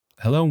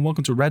Hello and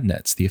welcome to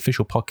Rednets, the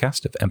official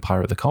podcast of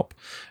Empire of the Cop.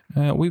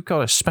 We've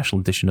got a special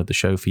edition of the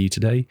show for you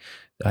today.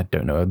 I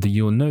don't know whether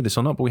you'll know this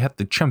or not, but we had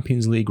the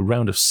Champions League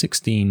round of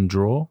 16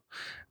 draw.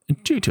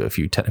 And due to a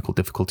few technical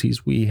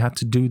difficulties, we had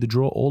to do the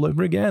draw all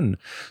over again.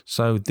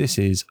 So this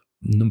is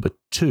number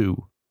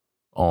 2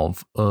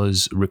 of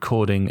us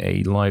recording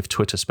a live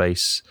Twitter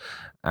space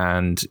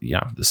and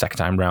the second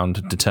time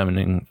round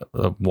determining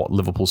what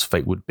Liverpool's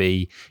fate would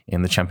be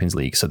in the Champions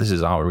League. So this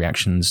is our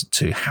reactions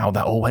to how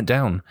that all went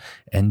down.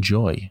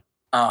 Enjoy.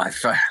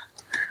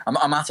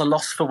 I'm at a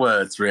loss for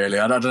words, really.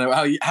 I don't know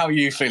how are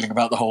you feeling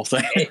about the whole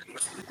thing.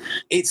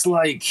 It's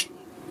like,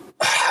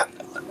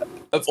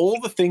 of all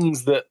the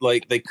things that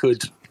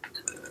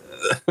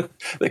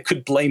they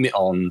could blame it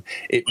on,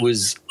 it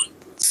was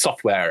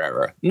software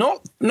error.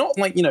 Not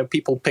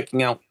people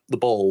picking out the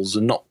balls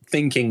and not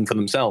thinking for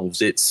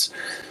themselves. It's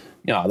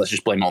let's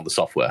just blame it on the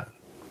software,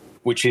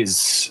 which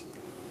is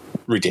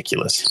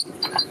ridiculous.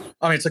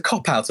 I mean, it's a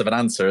cop-out of an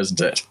answer,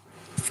 isn't it?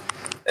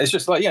 It's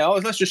just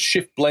let's just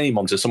shift blame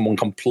onto someone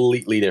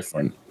completely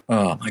different.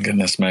 Oh my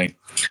goodness me.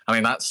 I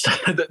mean, that's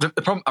the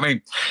problem. I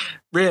mean,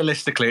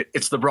 realistically,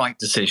 it's the right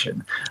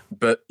decision,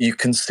 but you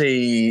can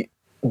see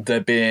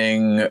there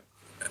being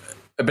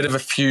a bit of a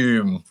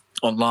fume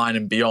online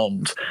and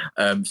beyond,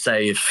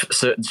 say if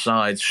certain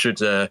sides should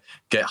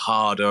get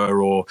harder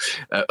or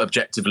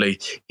objectively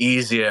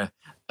easier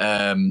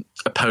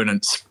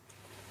opponents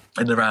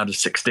in the round of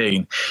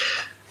 16.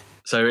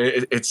 So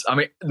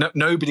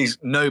nobody's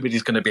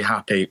going to be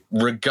happy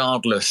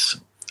regardless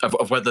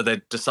of whether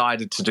they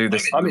decided to do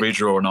this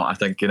redraw or not. I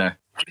think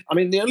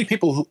the only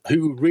people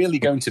who really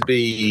going to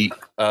be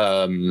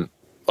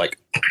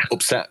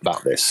upset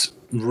about this,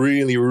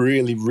 really,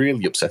 really,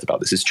 really upset about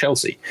this, is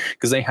Chelsea,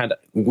 because they had,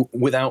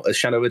 without a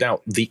shadow of a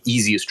doubt, the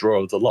easiest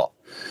draw of the lot,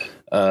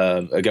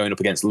 going up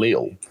against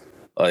Lille.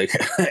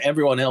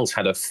 Everyone else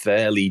had a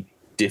fairly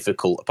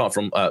difficult, apart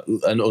from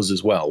and us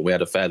as well, we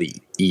had a fairly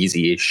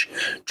easy-ish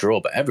draw,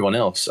 but everyone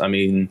else,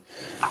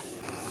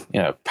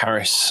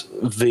 Paris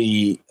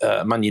v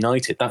Man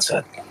United, that's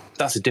a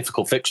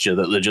difficult fixture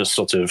that they're just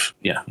sort of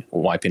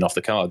wiping off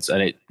the cards,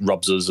 and it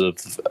robs us of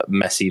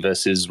Messi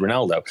versus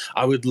Ronaldo.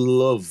 I would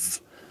love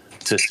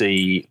to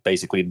see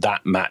basically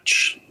that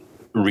match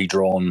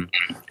redrawn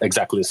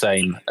exactly the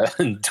same,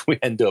 and we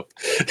end up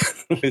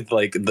with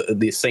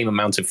the same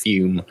amount of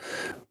fume,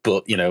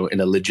 but in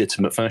a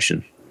legitimate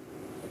fashion.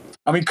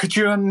 I mean, could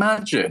you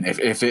imagine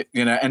if it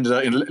ended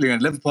up in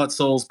Liverpool had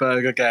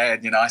Salzburg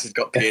again, United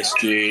got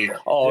PSG?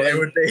 It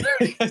would be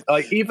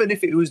even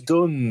if it was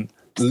done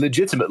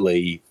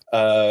legitimately,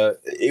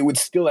 it would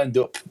still end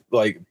up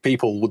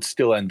people would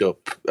still end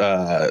up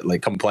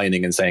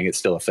complaining and saying it's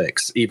still a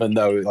fix, even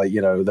though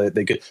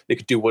they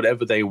could do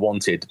whatever they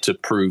wanted to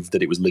prove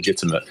that it was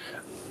legitimate.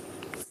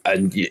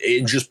 And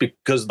just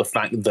because of the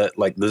fact that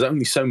there's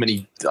only so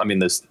many,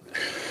 there's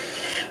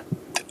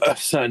a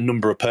certain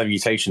number of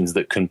permutations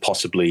that can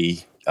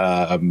possibly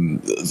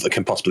happen.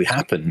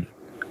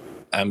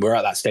 And we're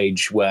at that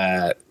stage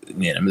where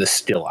there's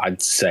still,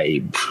 I'd say,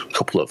 a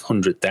couple of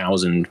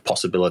 100,000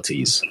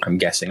 possibilities. I'm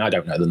guessing. I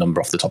don't know the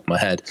number off the top of my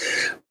head,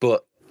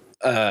 but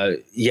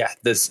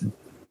there's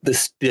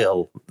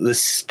still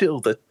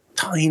the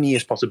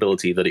tiniest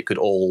possibility that it could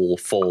all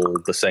fall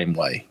the same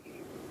way.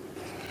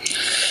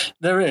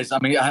 There is.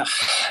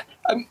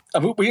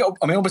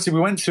 Obviously,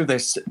 we went through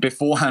this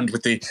beforehand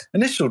with the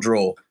initial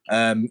draw,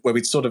 where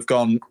we'd sort of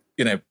gone,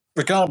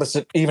 regardless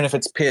of, even if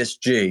it's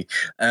PSG,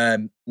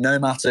 no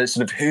matter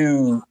sort of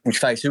who we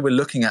face, who we're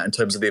looking at in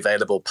terms of the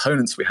available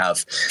opponents we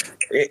have,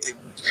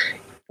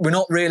 we're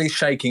not really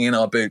shaking in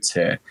our boots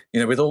here.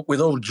 With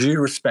all due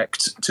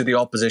respect to the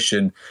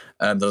opposition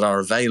that are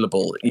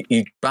available,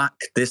 you back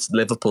this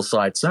Liverpool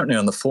side, certainly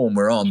on the form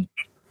we're on,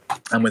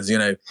 and with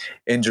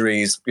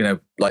injuries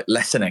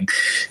lessening,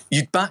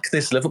 you'd back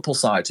this Liverpool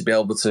side to be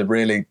able to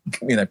really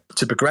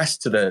to progress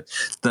to the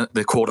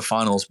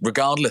quarterfinals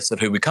regardless of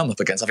who we come up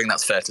against. I think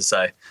that's fair to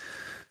say.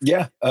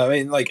 Yeah,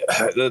 we were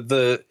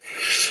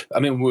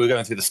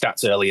going through the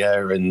stats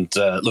earlier, and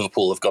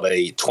Liverpool have got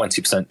a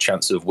 20%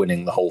 chance of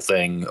winning the whole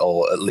thing,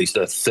 or at least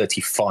a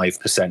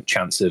 35%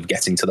 chance of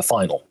getting to the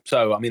final.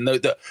 So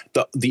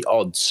the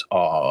odds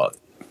are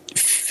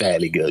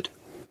fairly good.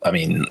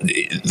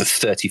 The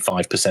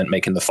 35%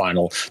 making the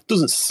final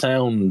doesn't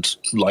sound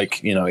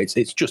like,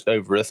 it's just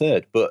over a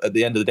third. But at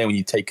the end of the day, when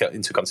you take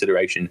into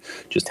consideration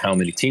just how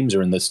many teams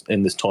are in this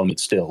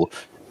tournament still,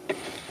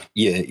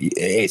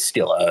 it's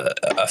still a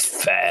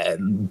fair,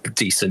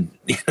 decent,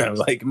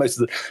 most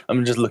of the,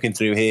 I'm just looking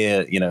through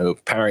here,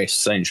 Paris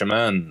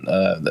Saint-Germain,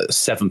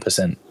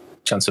 7%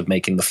 chance of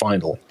making the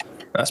final.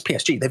 That's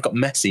PSG. They've got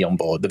Messi on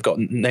board. They've got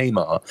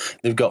Neymar.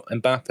 They've got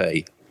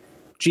Mbappe.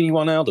 Gini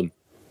Wijnaldum.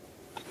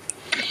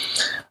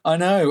 I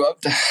know.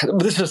 But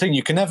this is the thing.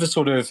 You can never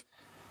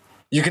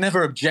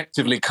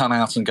objectively come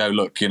out and go,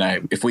 look,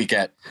 if we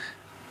get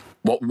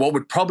what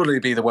would probably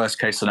be the worst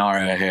case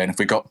scenario here, and if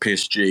we got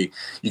PSG,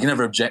 you can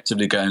never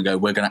objectively go,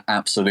 we're going to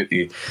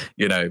absolutely,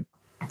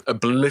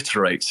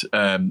 obliterate,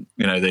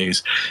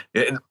 these.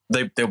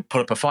 They'll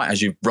put up a fight,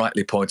 as you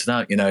rightly pointed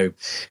out.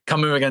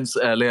 Coming against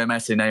Leo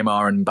Messi,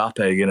 Neymar, and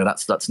Mbappe,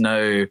 that's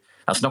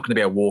not going to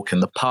be a walk in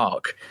the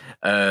park.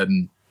 But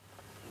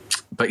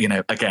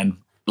again,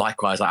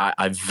 likewise,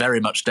 I very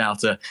much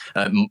doubt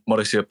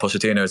Mauricio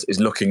Pochettino is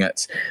looking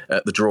at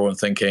the draw and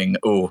thinking,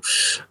 "Oh,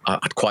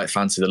 I'd quite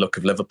fancy the look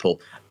of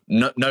Liverpool."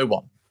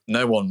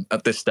 No one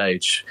at this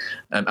stage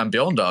and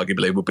beyond,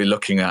 arguably, would be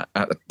looking at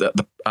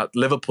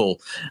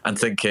Liverpool and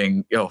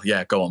thinking, "Oh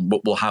yeah, go on,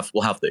 we'll have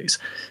these,"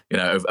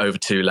 over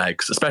two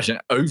legs, especially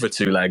over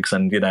two legs,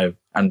 and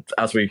and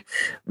as we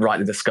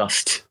rightly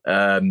discussed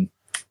in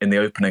the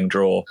opening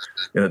draw,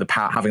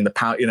 having the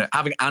power,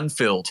 having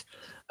Anfield.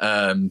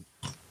 As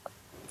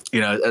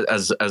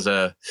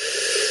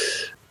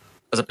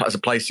a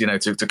place,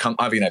 to come,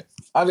 either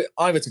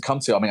to come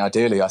to. I mean,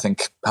 ideally, I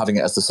think having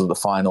it as the sort of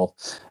the final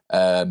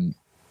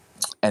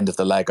end of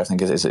the leg, I think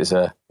is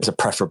a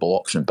preferable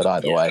option. But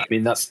either way, I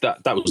mean,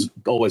 that was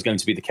always going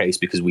to be the case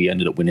because we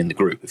ended up winning the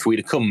group. If we'd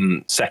have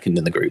come second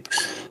in the group,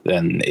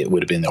 then it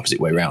would have been the opposite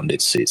way around.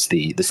 It's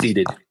the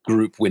seeded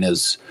group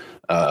winners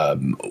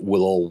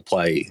will all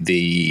play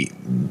the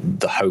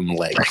home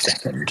leg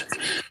second.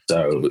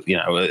 So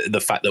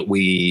the fact that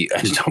we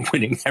ended up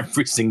winning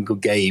every single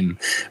game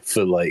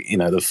for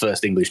the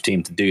first English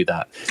team to do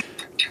that,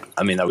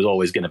 I mean, that was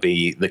always going to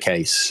be the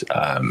case.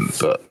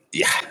 But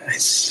yeah,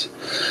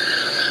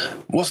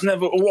 what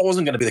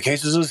wasn't going to be the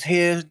case was us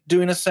here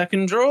doing a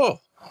second draw.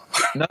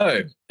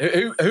 No,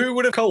 who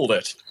would have called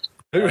it?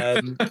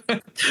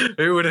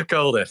 Who would have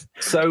called it?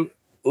 So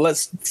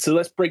let's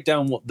break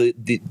down what the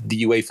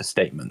UEFA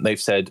statement.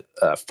 They've said,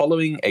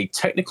 following a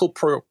technical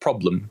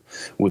problem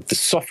with the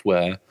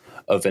software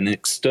of an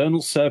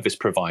external service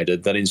provider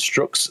that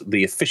instructs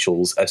the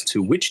officials as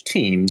to which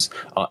teams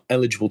are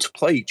eligible to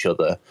play each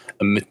other,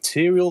 a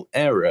material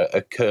error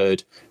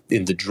occurred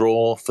in the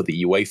draw for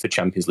the UEFA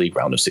Champions League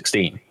round of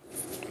 16.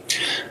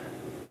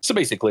 So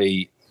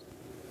basically,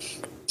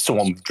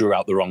 someone drew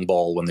out the wrong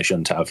ball when they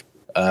shouldn't have.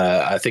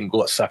 I think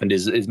what's happened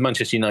is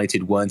Manchester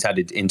United weren't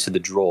added into the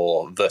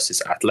draw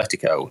versus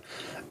Atletico,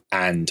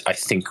 and I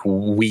think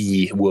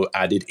we were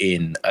added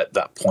in at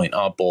that point.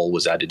 Our ball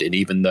was added in,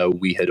 even though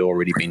we had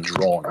already been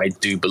drawn. I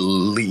do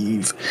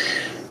believe.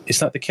 Is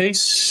that the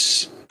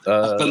case?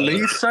 I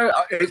believe so.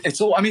 It's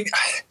all. I mean,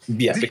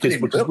 yeah,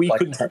 because we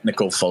couldn't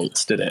technical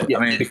faults, did it? Yeah,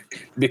 I mean,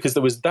 because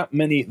there was that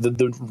many.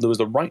 There was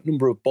the right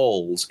number of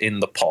balls in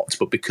the pot,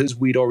 but because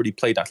we'd already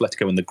played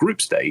Atletico in the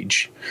group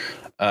stage,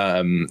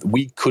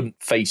 we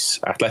couldn't face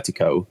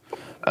Atletico,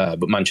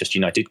 but Manchester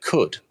United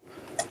could.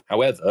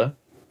 However,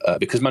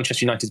 because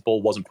Manchester United's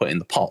ball wasn't put in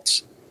the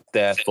pot,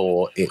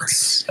 therefore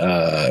it's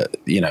our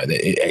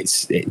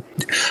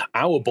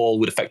ball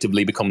would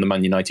effectively become the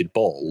Man United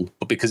ball,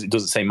 but because it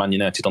doesn't say Man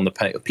United on the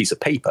piece of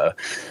paper,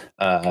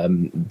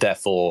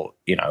 therefore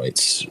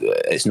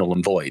it's null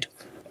and void.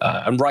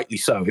 And rightly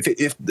so.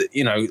 If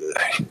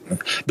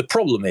the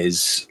problem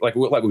is like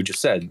we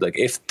just said, like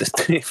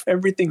if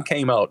everything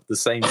came out the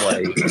same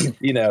way,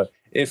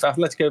 if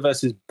Atletico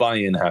versus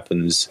Bayern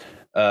happens,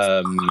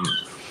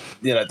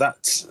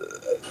 that's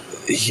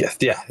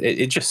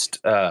it just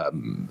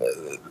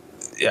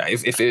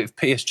if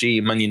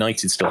PSG Man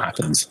United still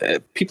happens,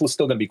 people are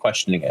still going to be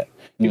questioning it.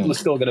 People are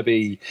still going to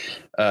be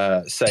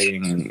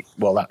saying,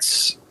 well,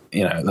 that's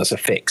a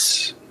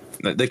fix.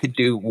 They could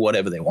do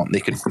whatever they want.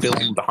 They could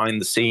film behind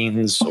the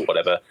scenes or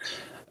whatever.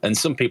 And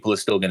some people are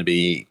still going to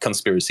be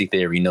conspiracy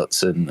theory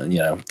nuts and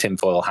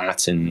tinfoil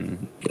hat,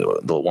 and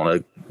they'll want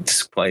to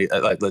display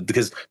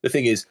because the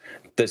thing is,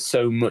 there's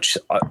so much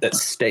at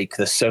stake.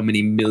 There's so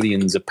many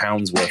millions of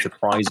pounds worth of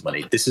prize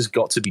money. This has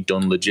got to be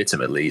done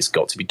legitimately. It's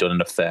got to be done in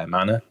a fair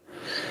manner.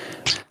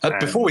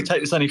 Before we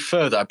take this any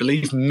further, I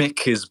believe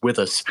Mick is with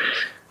us.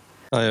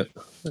 There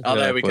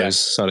we go.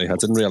 Sorry, I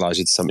didn't realise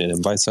you'd sent me an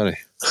invite. Sorry.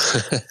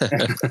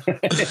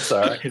 It's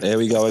all right. Here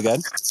we go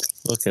again.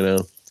 Okay, now.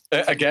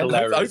 Again,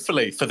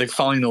 hopefully for the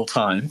final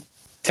time.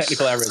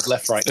 Technical errors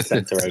left, right, and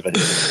centre over here.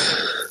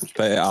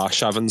 But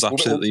Arshavin's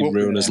absolutely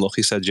ruined his luck.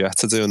 He said yeah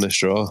to doing this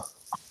draw.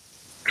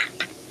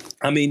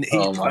 I mean,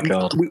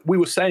 God. We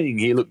were saying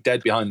he looked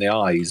dead behind the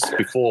eyes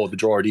before the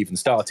draw had even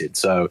started.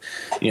 So,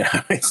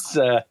 it's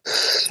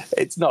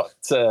not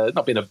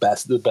been the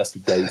best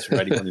of days for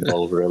anyone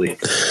involved, really.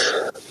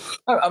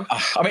 I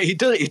mean, he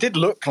did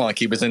look like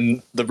he was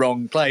in the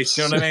wrong place.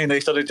 You know what I mean? They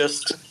sort of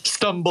just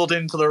stumbled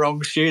into the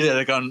wrong studio.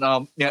 They're going,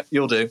 "Oh, yeah,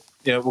 you'll do.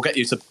 Yeah, we'll get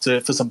you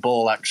for some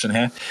ball action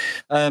here."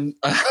 I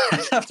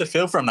have to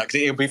feel for him because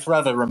he'll be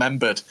forever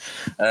remembered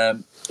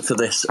for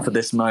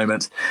this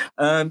moment.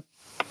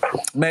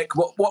 Mick,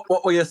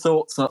 what were your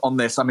thoughts on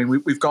this? I mean,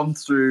 we've gone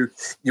through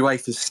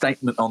UEFA's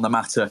statement on the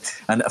matter,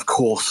 and of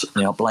course,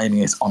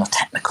 blaming it on a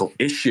technical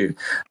issue.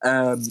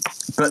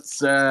 But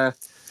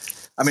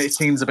I mean, it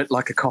seems a bit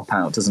like a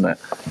cop-out, doesn't it?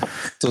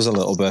 It does a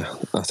little bit.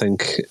 I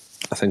think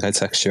I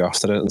texted you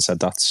after it and said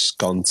that's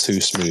gone too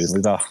smoothly.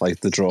 That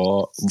the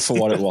draw for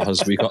what it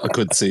was, we got a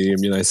good team.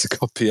 United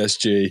got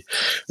PSG.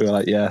 We were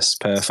like, yes,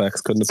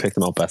 perfect. Couldn't have picked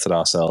them out better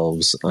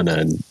ourselves, and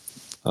then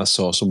I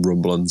saw some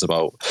rumblings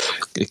about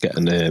it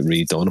getting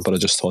redone, but I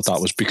just thought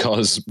that was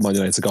because Man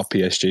United got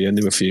PSG and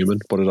they were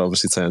fuming. But it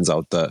obviously turns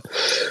out that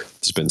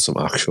there's been some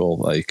actual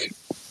like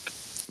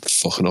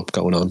fucking up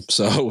going on.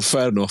 So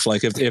fair enough.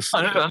 Like if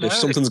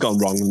something's gone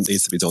wrong and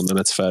needs to be done, then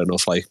it's fair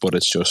enough. Like, but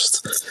it's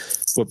just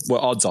we're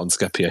odds on to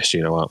get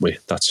PSG now, aren't we?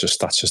 That's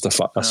just a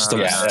fact. That's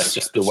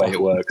just the way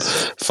it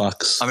works.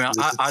 Facts. I mean,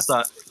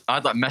 I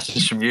had that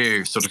message from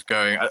you, sort of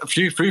going. A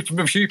few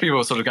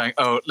people sort of going,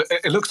 "Oh,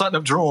 it looks like the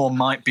draw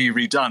might be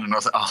redone," and I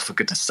was like, "Oh, for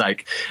goodness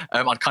sake!"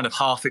 I'd kind of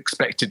half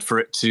expected for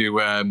it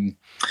to. I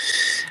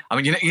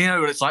mean, you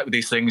know what it's like with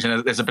these things. You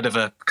know, there's a bit of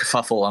a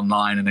kerfuffle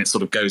online, and it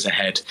sort of goes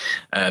ahead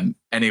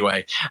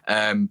anyway.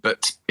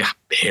 But yeah,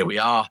 here we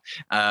are.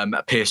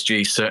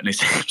 PSG certainly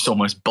seems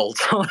almost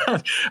bolt on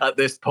at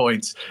this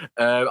point.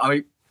 I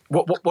mean,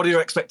 what are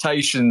your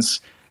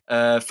expectations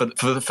for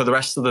the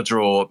rest of the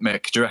draw,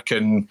 Mick? Do you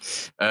reckon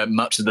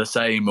much of the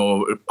same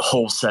or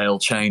wholesale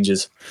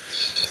changes?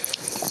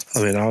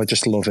 I mean, I would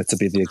just love it to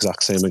be the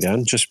exact same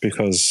again, just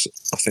because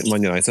I think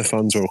Man United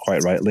fans were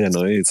quite rightly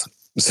annoyed.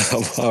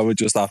 So I would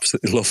just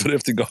absolutely love it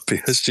if they got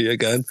PSG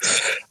again.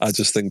 I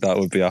just think that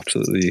would be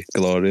absolutely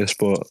glorious.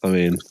 But I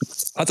mean,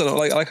 I don't know.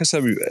 Like I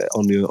said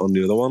on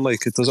the other one,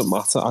 like it doesn't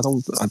matter. I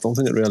don't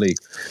think it really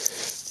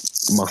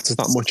matters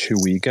that much who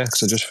we get,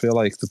 because I just feel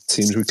like the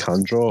teams we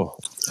can draw.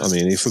 I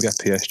mean, if we get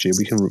PSG,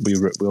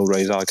 we'll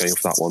raise our game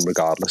for that one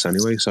regardless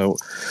anyway. So,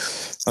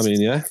 I mean,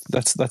 yeah,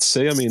 let's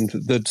see. I mean,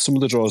 some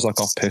of the draws that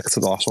got picked,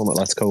 the last one, like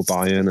Let's Go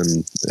Bayern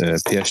and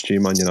PSG,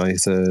 Man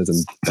United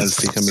and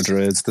Benfica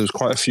Madrid. There's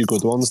quite a few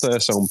good ones there.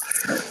 So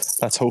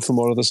let's hope for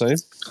more of the same.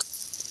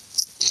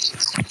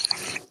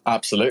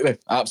 Absolutely.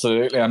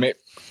 I mean,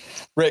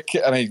 Rick,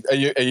 I mean, are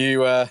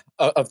you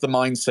of the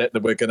mindset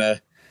that we're going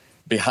to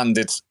be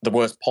handed the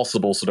worst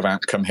possible sort of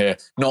outcome here?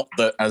 Not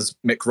that, as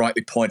Mick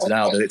rightly pointed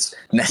out, that it's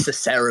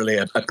necessarily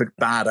a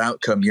bad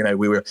outcome. You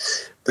know,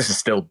 this is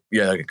still,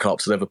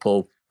 Klopp's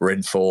Liverpool. We're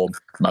in form.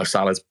 Mo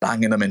Salah's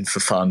banging them in for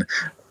fun.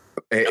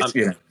 I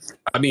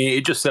mean,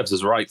 it just serves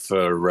us right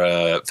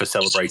for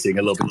celebrating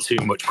a little bit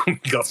too much when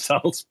we got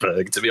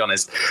Salzburg, to be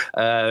honest.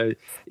 I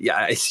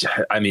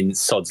mean,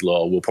 sod's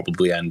law will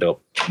probably end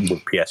up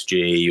with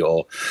PSG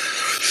or,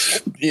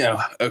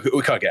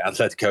 we can't get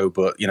Atletico,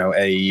 but,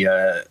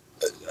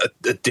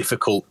 a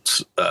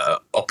difficult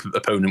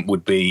opponent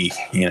would be,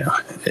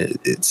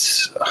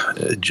 it's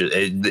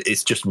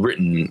just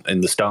written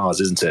in the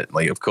stars, isn't it?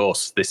 Like, of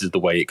course, this is the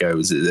way it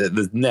goes.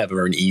 There's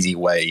never an easy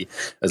way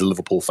as a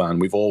Liverpool fan.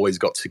 We've always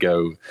got to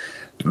go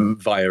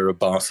via a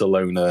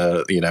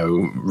Barcelona,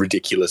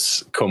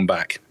 ridiculous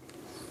comeback,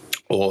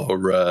 or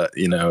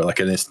like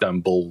an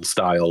Istanbul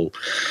style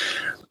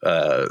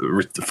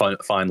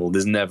final.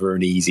 There's never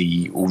an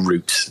easy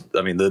route.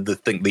 I mean, the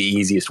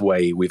easiest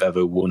way we've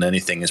ever won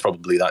anything is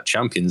probably that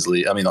Champions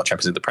League. I mean, not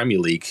Champions League, the Premier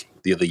League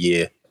the other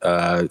year.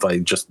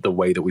 Like just the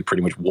way that we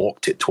pretty much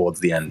walked it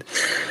towards the end.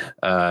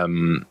 But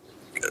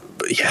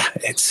yeah,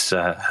 it's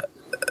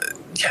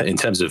in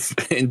terms of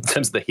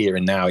the here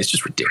and now, it's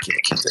just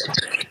ridiculous.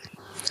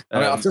 I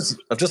mean, I've just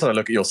had a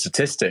look at your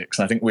statistics,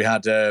 and I think we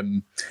had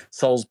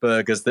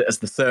Salzburg as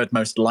the third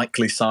most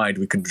likely side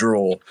we could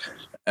draw.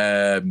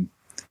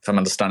 If I'm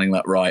understanding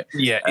that right.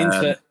 Yeah,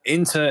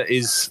 Inter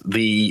is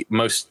the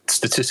most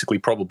statistically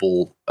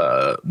probable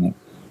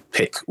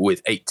pick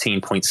with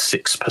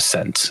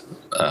 18.6%.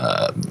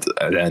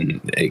 And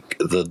then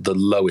the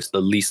lowest,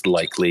 the least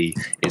likely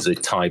is a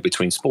tie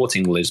between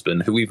Sporting Lisbon,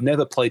 who we've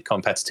never played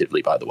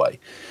competitively, by the way,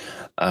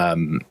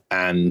 and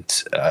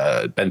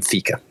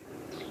Benfica.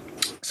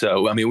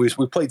 So, I mean, we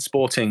played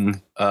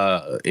Sporting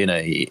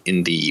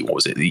in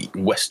the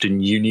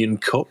Western Union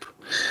Cup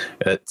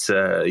at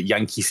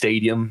Yankee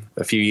Stadium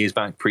a few years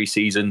back,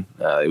 pre-season.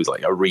 It was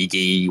like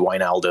Origi,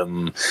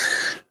 Wijnaldum,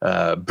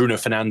 Bruno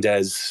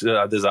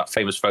Fernandes. There's that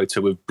famous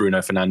photo with Bruno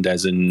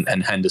Fernandes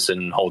and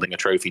Henderson holding a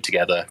trophy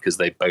together because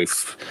they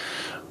both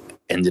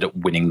ended up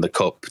winning the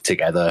cup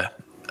together.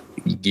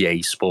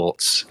 Yay,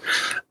 sports.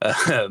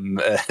 And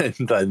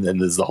then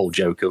there's the whole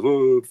joke of,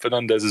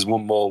 Fernandes has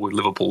won more with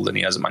Liverpool than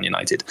he has at Man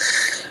United,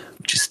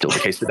 which is still the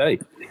case today.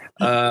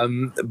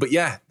 But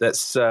yeah, that's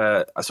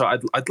so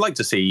I'd like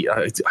to see,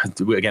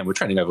 again, we're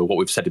trending over what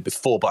we've said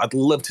before, but I'd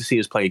love to see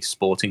us play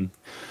Sporting.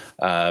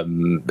 I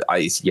mean,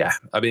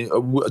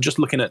 just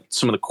looking at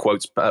some of the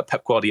quotes,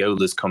 Pep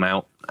Guardiola's come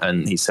out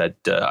and he said,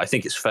 I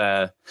think it's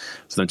fair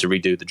for them to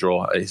redo the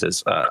draw. He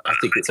says, I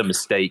think it's a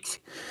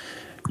mistake.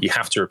 You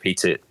have to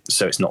repeat it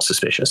so it's not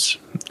suspicious.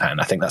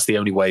 And I think that's the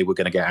only way we're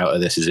going to get out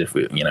of this, is if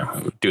we're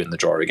doing the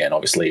draw again.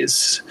 Obviously,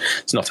 it's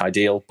not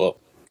ideal, but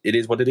it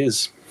is what it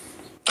is.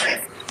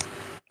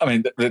 I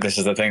mean, this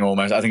is the thing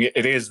almost. I think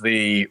it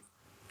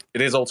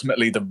is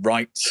ultimately the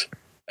right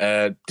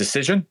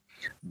decision,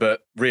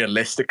 but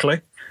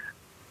realistically,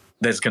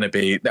 there's going to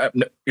be,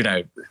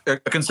 a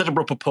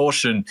considerable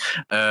proportion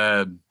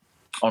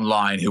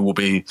online who will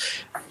be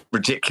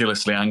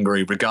ridiculously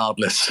angry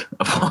regardless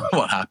of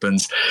what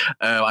happens.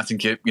 I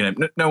think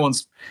no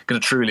one's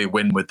going to truly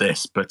win with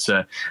this, but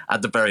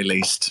at the very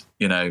least,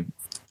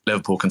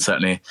 Liverpool can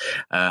certainly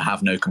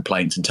have no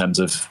complaints in terms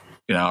of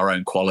our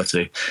own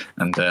quality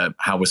and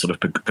how we're sort of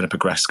going to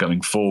progress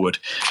going forward.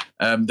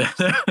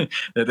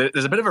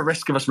 There's a bit of a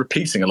risk of us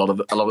repeating a lot of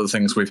the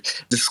things we've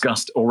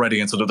discussed already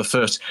in sort of the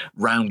first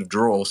round of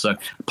draw. So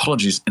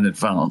apologies in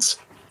advance.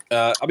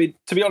 I mean,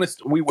 to be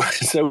honest,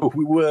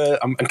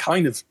 I'm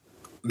kind of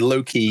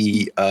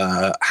low-key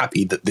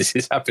happy that this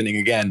is happening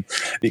again,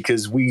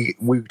 because we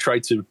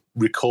tried to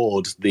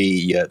record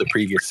the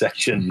previous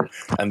session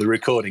and the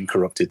recording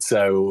corrupted.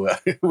 So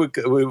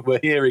we're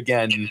here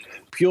again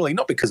purely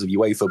not because of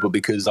UEFA, but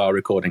because our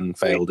recording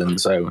failed,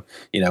 and so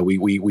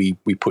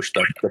we pushed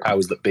the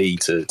powers that be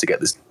to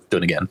get this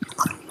done again.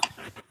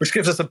 Which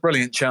gives us a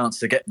brilliant chance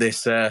to get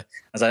this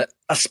as a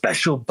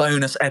special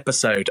bonus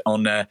episode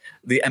on the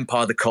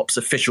Empire of the Cops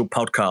official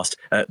podcast,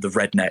 the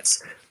Red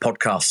Nets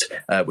podcast,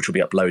 which will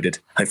be uploaded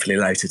hopefully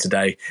later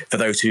today for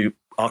those who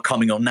are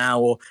coming on now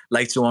or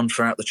later on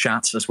throughout the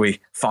chat as we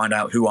find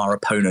out who our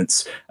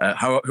opponents,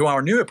 who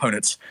our new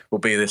opponents will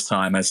be this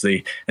time, as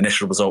the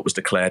initial result was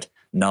declared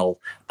null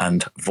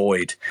and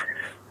void.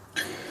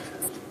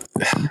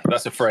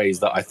 That's a phrase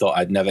that I thought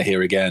I'd never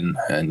hear again,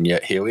 and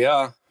yet here we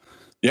are.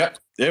 Yep.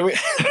 Yeah,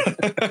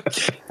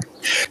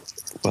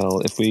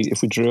 Well, if we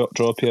draw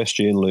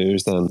PSG and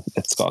lose, then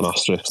it's got an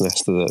asterisk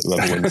next to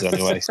whoever wins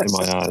anyway, in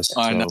my eyes.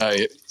 I know.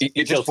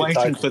 You're just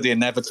waiting for the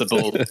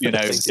inevitable,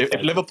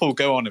 if Liverpool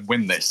go on and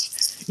win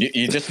this,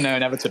 you just know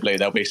inevitably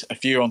there'll be a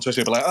few on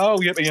Twitter who'll be like,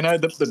 oh, yeah,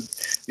 but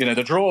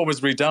the draw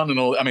was redone and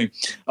all. I mean,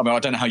 I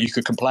don't know how you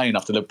could complain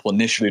after Liverpool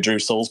initially drew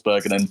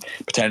Salzburg and then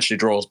potentially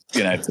draws,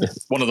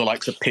 one of the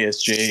likes of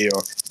PSG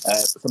or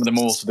some of the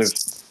more sort of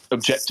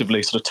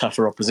objectively sort of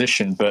tougher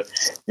opposition, but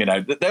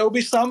there will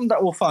be some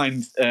that will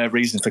find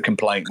reasons for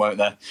complaint, won't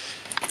there?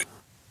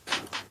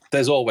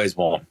 There's always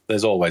one.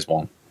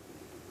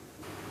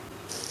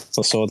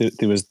 I saw there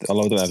was a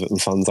load of Everton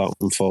fans out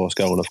in force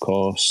going, of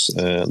course.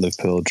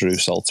 Liverpool drew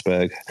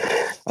Salzburg.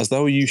 As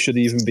though you should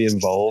even be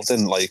involved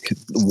in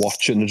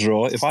watching the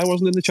draw. If I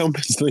wasn't in the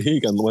Champions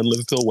League and when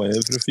Liverpool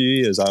weren't for a few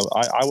years, I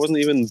wasn't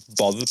even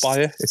bothered by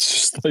it.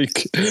 It's just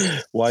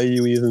why are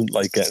you even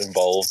getting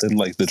involved in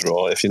the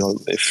draw? If I don't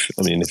know if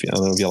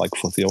you like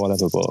footy or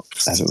whatever, but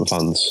Everton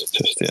fans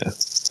just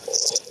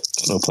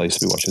got no place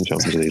to be watching the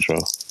Champions League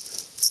draw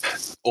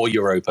or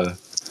Europa.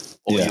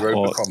 Or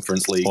Europa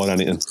Conference League. Or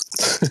anything.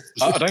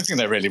 I don't think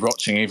they're really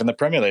watching even the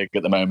Premier League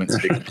at the moment, to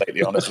be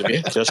completely honest with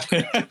you. Just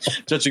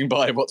judging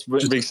by what's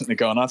recently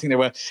gone. I think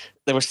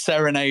they were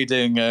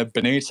serenading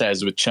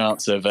Benitez with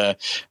chants of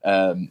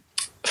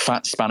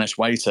fat Spanish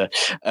waiter.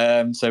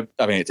 So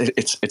I mean,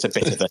 it's a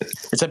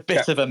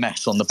bit of a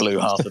mess on the blue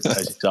half of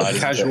the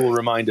side. Casual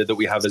reminder that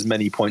we have as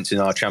many points in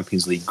our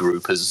Champions League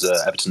group as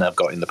Everton have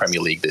got in the Premier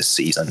League this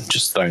season.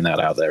 Just throwing that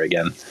out there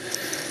again.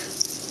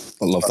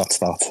 I love that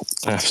stat.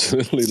 I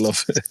absolutely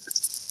love it.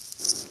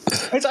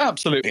 It's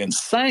absolutely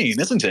insane,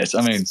 isn't it?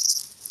 I mean,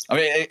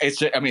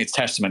 it's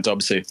testament,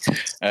 obviously,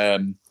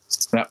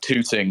 without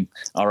tooting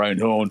our own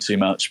horn too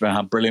much, about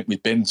how brilliant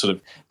we've been sort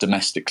of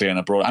domestically and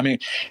abroad. I mean,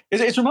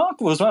 it's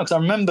remarkable as well, because I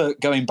remember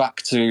going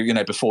back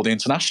to, before the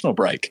international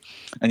break,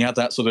 and you had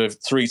that sort of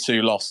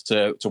 3-2 loss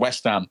to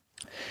West Ham.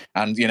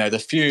 And, the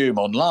fume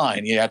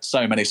online, you had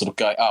so many sort of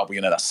go, oh,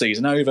 well, that's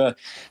season over,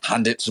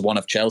 hand it to one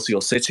of Chelsea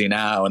or City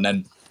now, and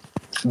then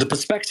the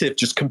perspective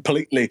just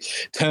completely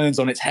turns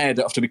on its head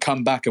after we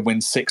come back and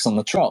win 6 on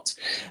the trot.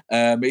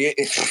 I know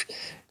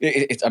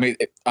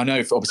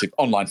obviously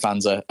online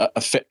fans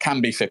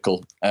can be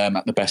fickle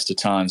at the best of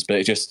times,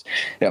 but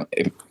there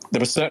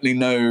was certainly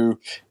no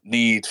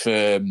need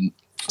for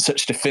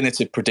such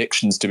definitive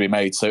predictions to be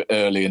made so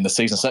early in the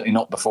season. Certainly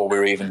not before we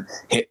were even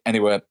hit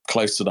anywhere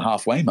close to the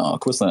halfway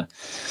mark, was there?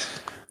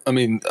 I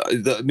mean,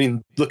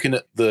 looking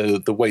at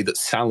the way that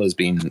Salah's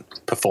been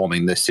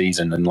performing this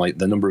season and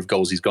the number of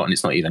goals he's gotten,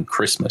 it's not even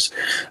Christmas.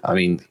 I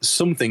mean,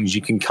 some things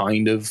you can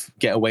kind of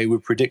get away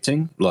with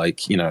predicting,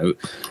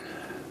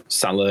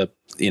 Salah,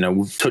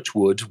 touch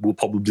wood, will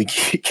probably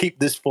keep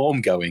this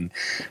form going.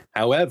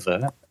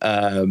 However,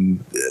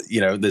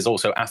 there's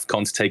also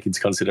AFCON to take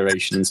into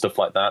consideration and stuff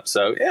like that.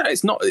 So yeah,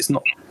 it's not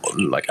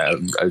like a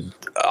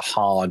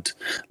hard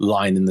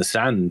line in the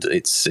sand.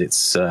 It's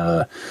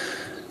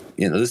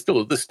there's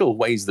still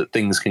ways that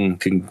things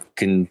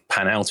can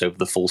pan out over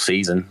the full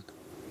season.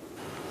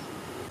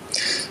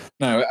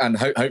 No, and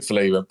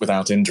hopefully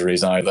without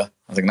injuries either.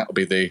 I think that would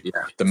be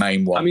the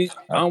main one. I mean,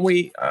 aren't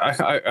we?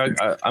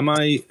 Am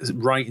I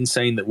right in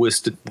saying that we're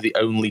the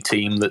only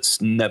team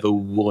that's never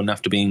won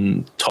after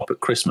being top at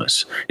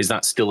Christmas? Is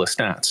that still a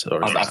stat?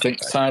 Or I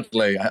think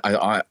sadly,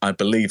 I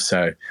believe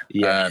so.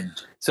 Yeah.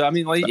 So I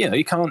mean,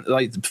 you can't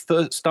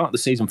start the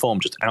season form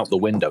just out the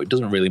window. It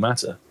doesn't really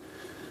matter.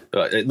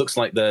 But it looks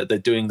like they're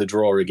doing the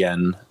draw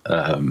again.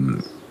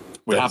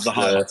 We have the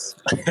highlights.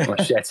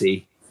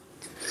 Machete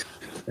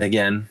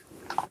again.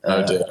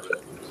 Oh dear.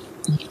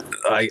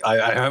 I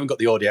haven't got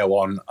the audio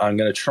on. I'm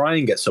going to try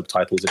and get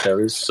subtitles if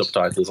there is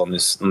subtitles on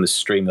this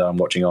stream that I'm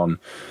watching on.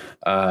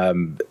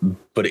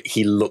 But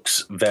he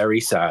looks very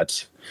sad,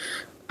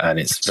 and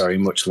it's very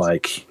much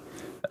like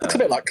Looks a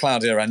bit like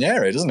Claudio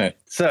Ranieri, doesn't it?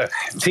 So,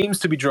 teams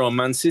to be drawn: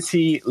 Man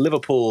City,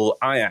 Liverpool,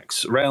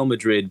 Ajax, Real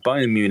Madrid,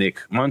 Bayern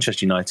Munich,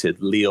 Manchester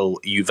United, Lille,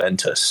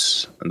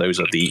 Juventus. And those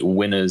are the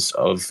winners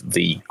of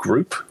the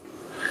group.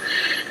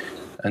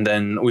 And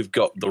then we've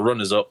got the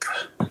runners-up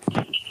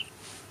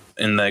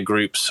in their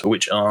groups,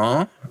 which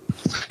are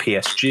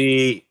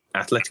PSG,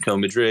 Atletico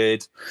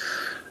Madrid,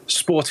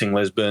 Sporting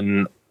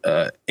Lisbon,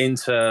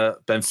 Inter,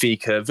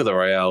 Benfica,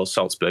 Villarreal,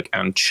 Salzburg,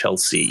 and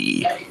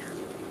Chelsea.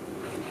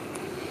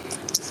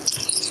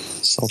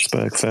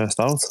 Salzburg first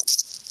out.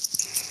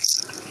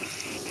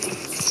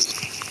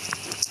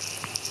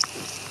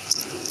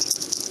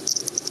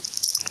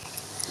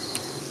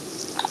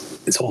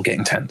 It's all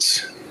getting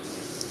tense.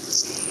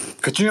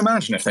 Could you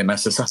imagine if they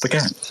mess us up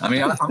again? I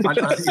mean, I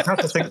you have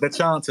to think the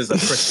chances are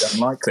pretty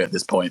unlikely at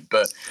this point.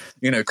 But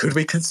could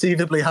we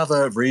conceivably have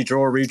a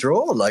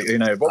redraw? Like,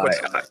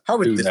 how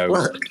would this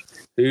work?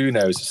 Who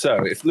knows?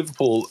 So, if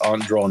Liverpool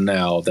aren't drawn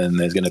now, then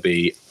there's going to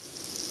be,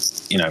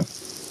 I'm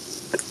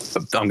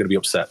going to be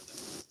upset.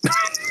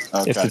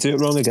 Okay. If they do it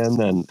wrong again,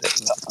 then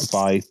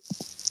by,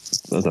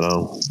 I don't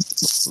know,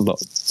 a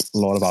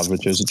lot of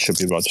averages, it should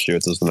be Rod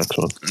Stewart as the next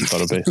one. It's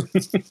got to be.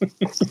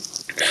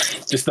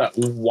 Just that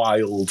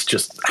wild,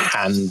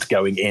 hand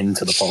going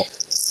into the pot.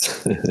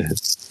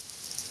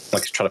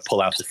 Like he's trying to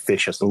pull out a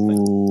fish or something.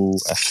 Ooh,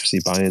 FC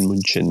Bayern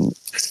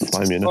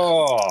Munich.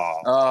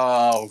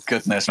 Oh,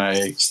 goodness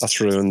me.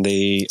 That's ruined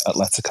the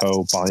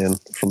Atletico Bayern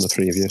from the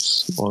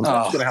previous one.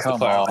 Oh, he's going to have to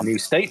put out a new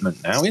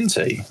statement now,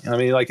 isn't he? I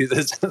mean,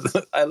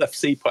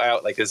 LFC put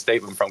out a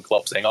statement from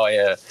Klopp saying,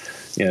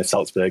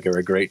 Salzburg are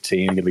a great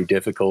team, going to be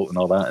difficult and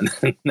all that.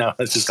 And now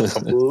it's just gone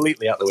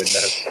completely out the window.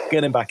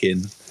 Get him back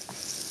in.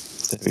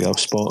 There we go,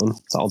 Sporting.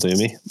 That'll do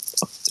me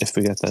if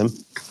we get them.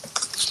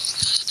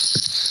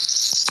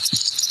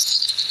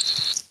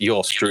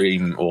 Your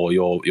stream or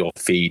your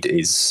feed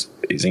is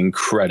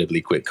incredibly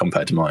quick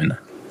compared to mine.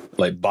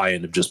 Like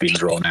Bayern have just been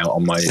drawn out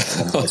on my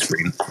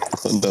screen.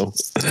 No,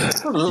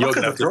 you're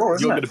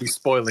going to be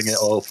spoiling it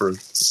all for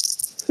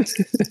us.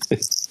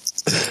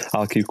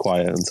 I'll keep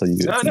quiet until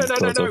you.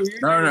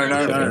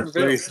 No.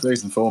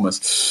 Please inform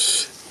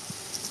us.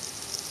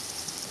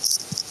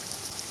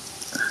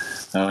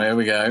 Oh, here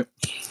we go.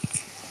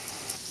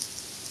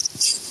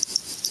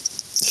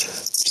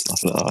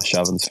 Laughing at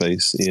Arshavin's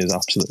face. He is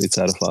absolutely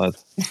terrified.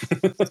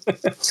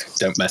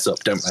 Don't mess up.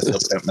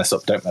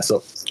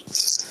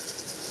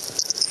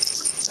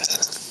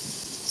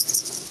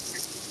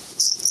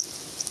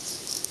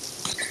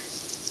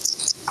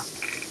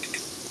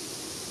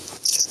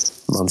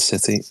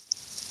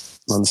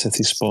 Man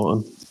City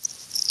Sporting.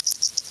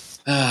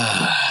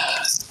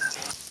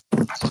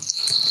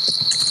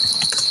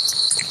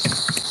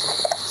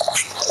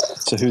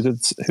 So who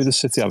did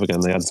City have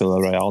again? They had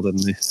Villarreal,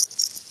 didn't they?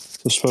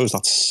 I suppose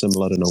that's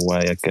similar in a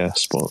way, I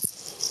guess, but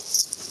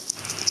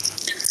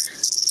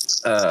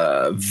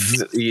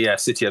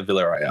City have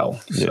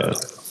Villarreal. So. Yeah.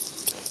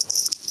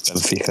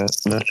 Benfica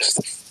next.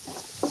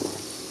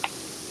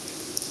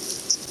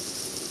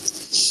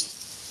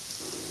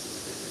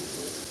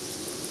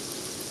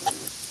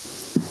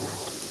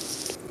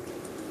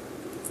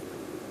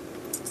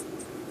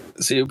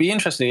 So it would be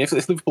interesting if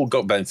Liverpool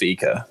got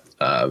Benfica.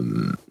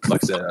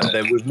 Like I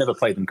said, we've never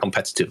played them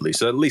competitively,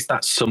 so at least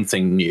that's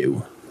something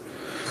new.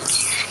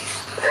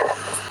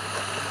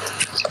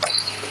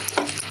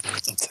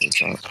 I'll take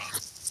that.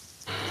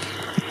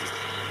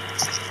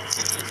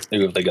 Who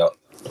have they got?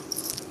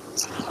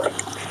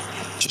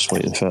 Just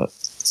waiting for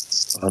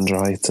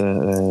Andre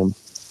to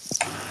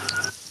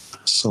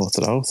sort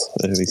it out.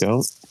 There we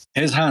go.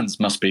 His hands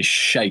must be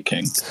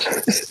shaking.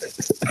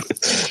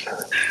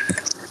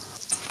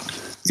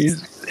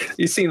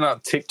 You've seen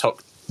that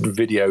TikTok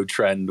video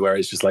trend where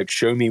it's just like,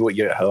 show me what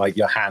your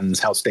hands,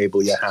 how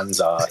stable your hands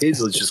are.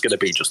 His is just going to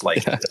be just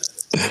like...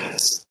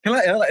 He'll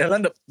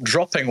end up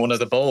dropping one of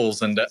the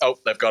balls and,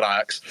 they've got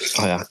Ajax.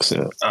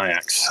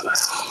 Ajax.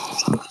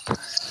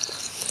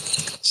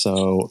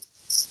 So,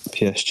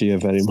 PSG are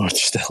very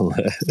much still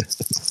there.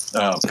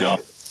 Oh,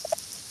 God.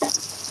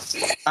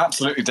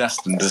 Absolutely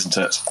destined, isn't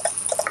it?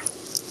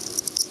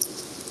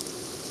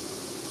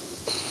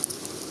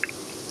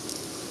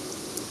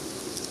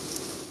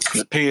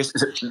 It's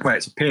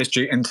a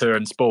PSG, Inter,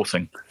 and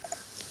Sporting.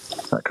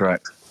 Is that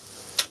correct?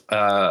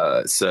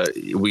 So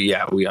we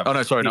have. Oh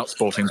no, sorry, not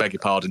Sporting. Beg your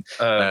pardon.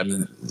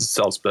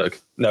 Salzburg.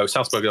 No,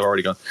 Salzburg have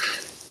already gone.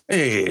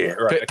 Yeah,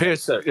 right.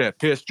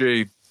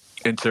 PSG,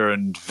 Inter,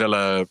 and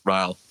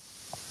Villarreal.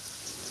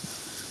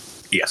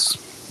 Yes.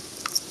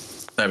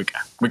 There we go.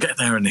 We get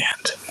there in the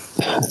end.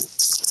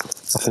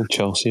 I think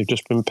Chelsea have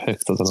just been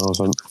picked. I don't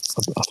know.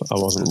 I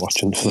wasn't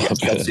watching for that.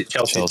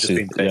 Chelsea just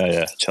been picked.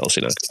 Yeah,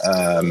 Chelsea next.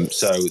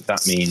 So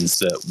that means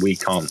that we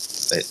can't.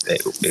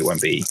 It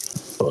won't be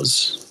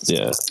us.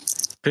 Yeah.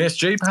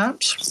 PSG,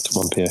 perhaps?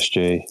 Come on,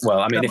 PSG. Well,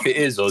 I mean, if it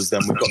is us,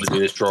 then we've got to do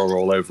this draw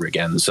all over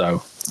again.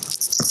 So.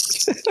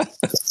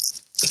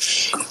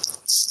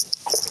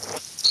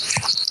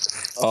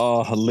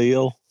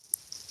 Lille.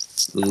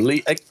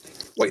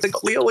 Wait, they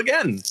got Lille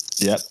again?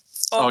 Yep.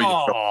 Oh, you've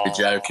got to be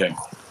joking.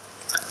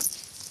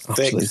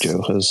 Absolute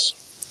jokers.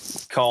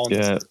 Can't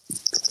Yeah.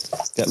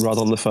 Get Rod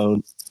on the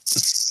phone.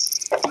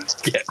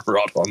 get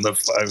Rod on the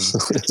phone.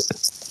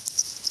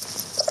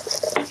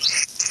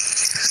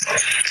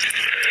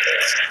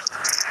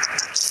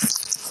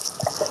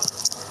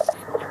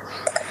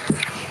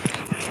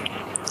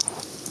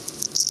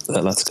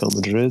 Let's go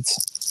Madrid.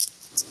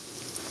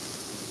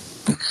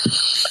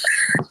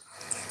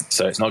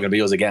 So it's not going to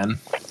be us again.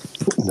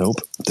 Nope.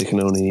 They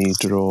can only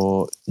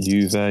draw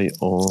Juve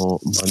or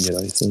Man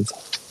United.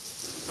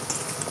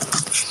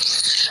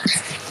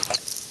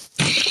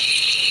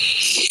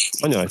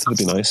 Man United would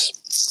be nice.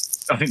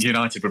 I think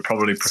United would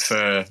probably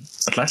prefer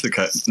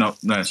Atletico. Not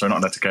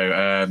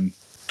Atletico.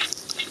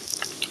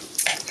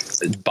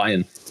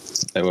 Bayern,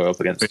 they were up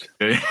against.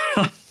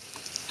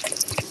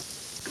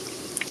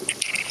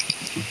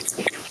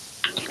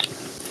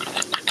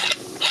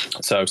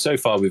 So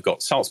far we've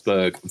got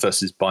Salzburg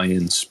versus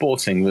Bayern,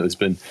 Sporting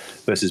Lisbon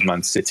versus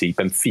Man City,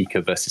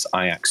 Benfica versus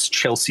Ajax,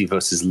 Chelsea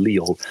versus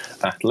Lille,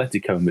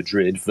 Atletico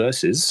Madrid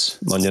versus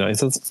Man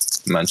United.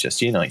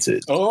 Manchester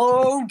United.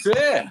 Oh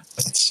dear!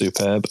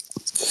 Superb.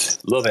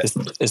 Love it.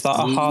 Is that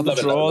a harder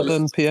draw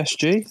than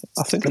PSG?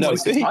 I think it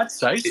might be. I'd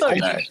say so.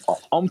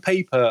 On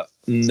paper,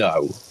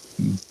 no.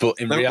 But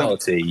in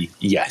reality,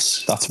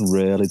 yes. That's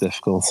really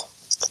difficult.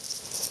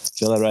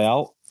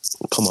 Villarreal.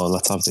 Come on,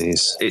 let's have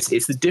these.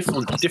 It's the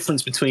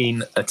difference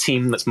between a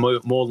team that's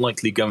more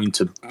likely going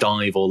to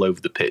dive all over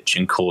the pitch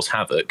and cause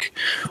havoc,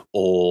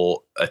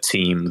 or a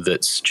team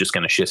that's just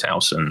going to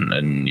shithouse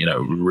and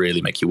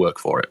really make you work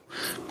for it.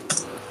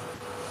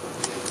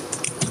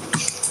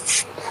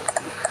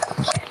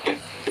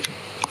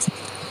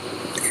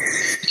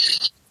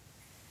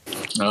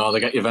 Oh, they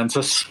get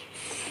Juventus.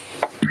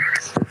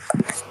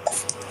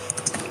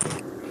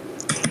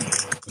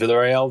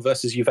 Villarreal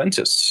versus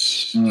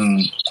Juventus.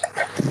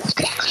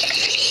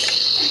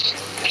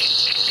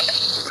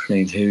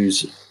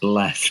 Who's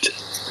left?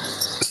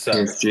 So,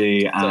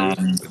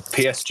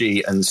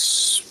 PSG and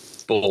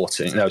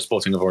Sporting. No,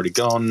 Sporting have already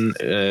gone.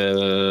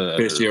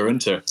 PSG or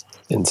Inter?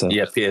 Inter.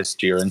 Yeah,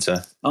 PSG or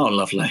Inter. Oh,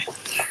 lovely.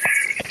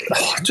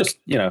 Just,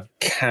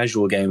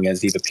 casual game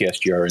against either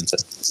PSG or Inter.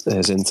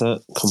 There's Inter.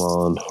 Come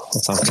on.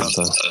 Let's have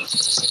Inter.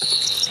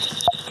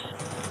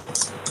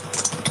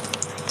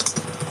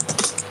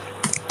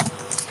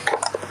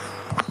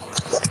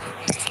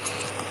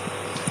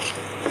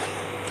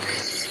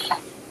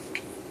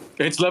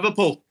 It's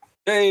Liverpool.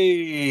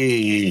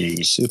 Hey!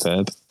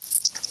 Superb.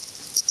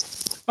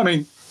 I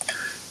mean,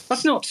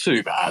 that's not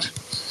too bad.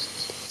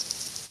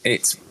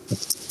 It's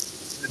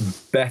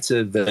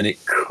better than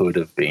it could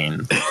have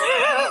been.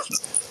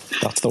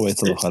 That's the way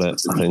to look at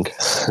it, I think.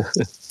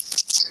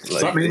 So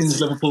that means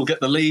Liverpool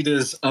get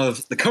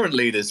the current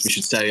leaders, we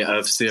should say,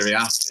 of Serie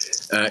A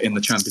in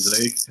the Champions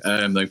League.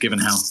 Though, given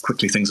how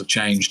quickly things have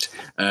changed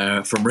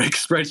from rigged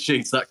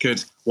spreadsheets, that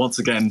could once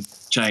again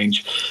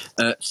change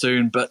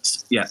soon. But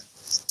yeah,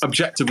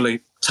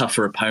 objectively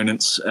tougher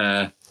opponents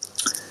than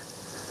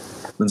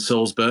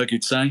Salzburg,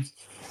 you'd say.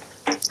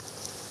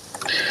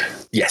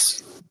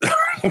 Yes.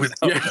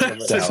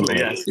 Definitely,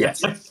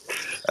 yes.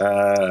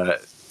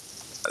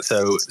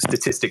 So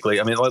statistically,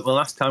 I mean, like the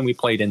last time we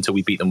played Inter,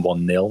 we beat them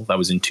 1-0. That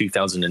was in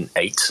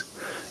 2008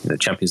 in the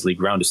Champions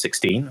League round of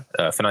 16.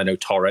 Fernando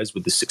Torres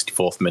with the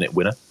 64th minute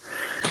winner.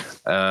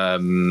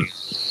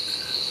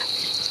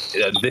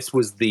 This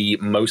was the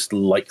most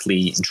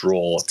likely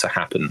draw to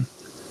happen.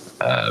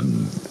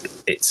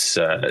 It's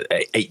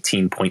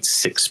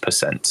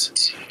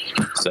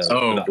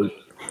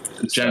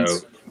 18.6%.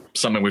 Gents,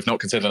 something we've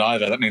not considered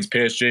either. That means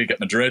PSG get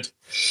Madrid.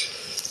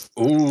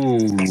 Ooh,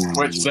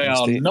 which they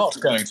are not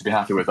going to be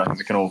happy with, I think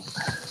we can all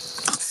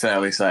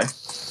fairly say.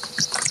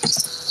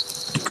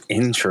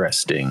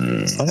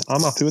 Interesting.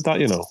 I'm happy with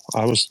that,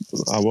 I was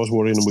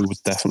worrying we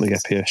would definitely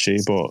get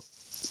PSG, but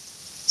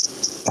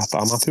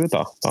I'm happy with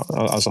that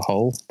as a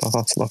whole.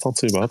 That's not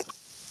too bad.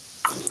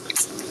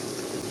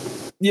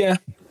 Yeah.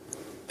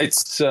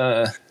 It's...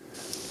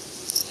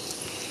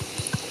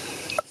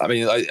 I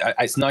mean,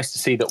 it's nice to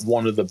see that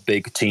one of the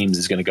big teams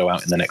is going to go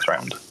out in the next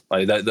round,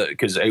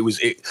 because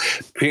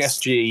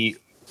PSG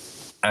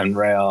and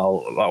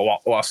Real,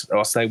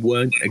 whilst they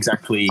weren't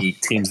exactly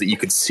teams that you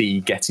could see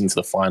getting to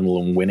the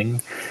final and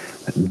winning,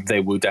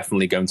 they were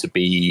definitely going to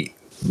be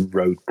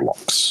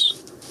roadblocks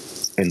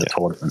in the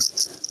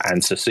tournament,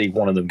 and to see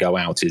one of them go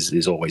out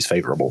is always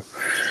favourable.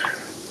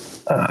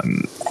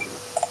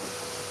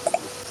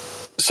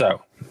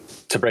 So,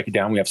 to break it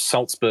down, we have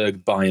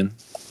Salzburg, Bayern,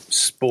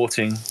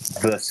 Sporting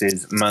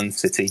versus Man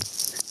City,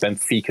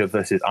 Benfica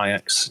versus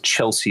Ajax,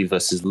 Chelsea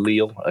versus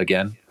Lille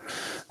again,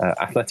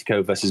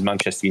 Atletico versus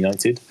Manchester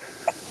United,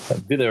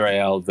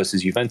 Villarreal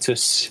versus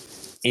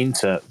Juventus,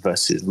 Inter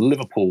versus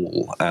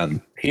Liverpool, and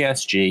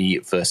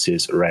PSG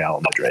versus Real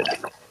Madrid.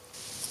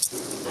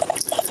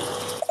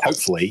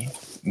 Hopefully,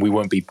 we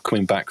won't be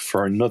coming back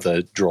for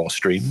another draw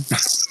stream.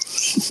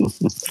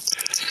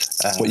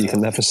 But you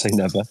can never say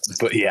never.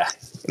 But yeah,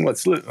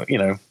 let's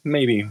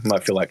maybe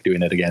might feel like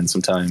doing it again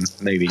sometime.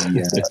 Maybe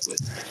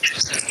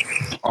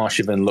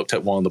Arshavin looked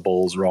at one of the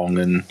balls wrong,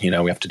 and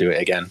we have to do it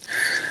again.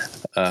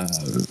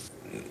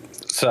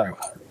 So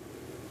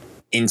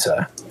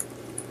Inter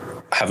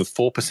have a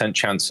 4%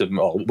 chance of.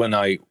 Well, when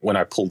I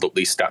pulled up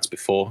these stats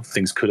before,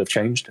 things could have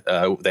changed.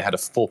 They had a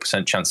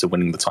 4% chance of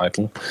winning the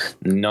title,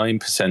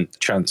 9%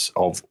 chance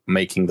of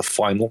making the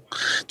final,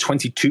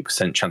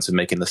 22% chance of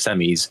making the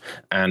semis,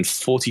 and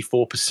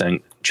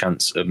 44%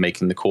 chance of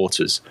making the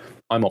quarters.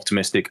 I'm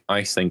optimistic.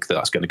 I think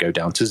that's going to go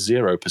down to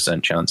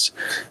 0% chance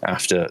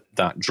after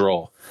that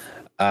draw.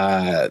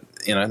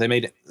 They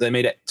made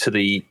it to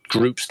the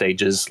group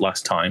stages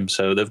last time,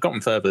 so they've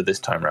gotten further this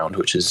time round,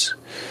 which is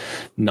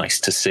nice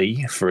to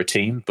see for a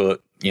team.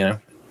 But like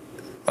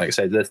I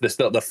said, they're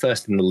still the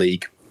first in the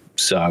league,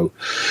 so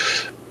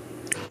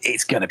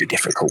it's going to be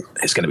difficult.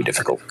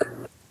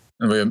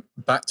 And we're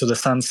back to the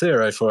San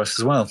Siro for us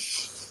as well.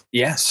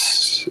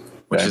 Yes,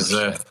 which is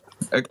a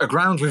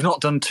ground we've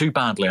not done too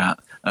badly at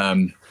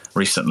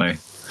recently.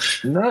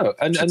 No,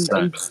 and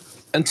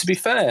to be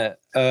fair.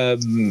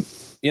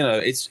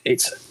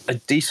 It's a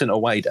decent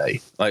away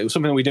day. Like, it was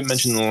something we didn't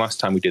mention the last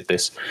time we did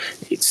this.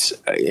 It's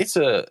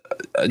a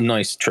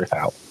nice trip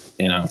out.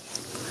 I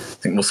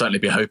think we'll certainly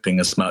be hoping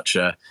as much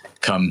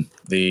come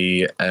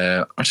the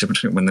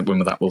when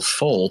that will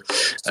fall.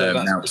 So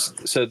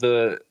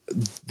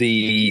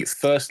the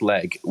first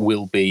leg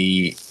will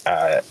be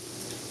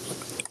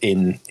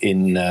in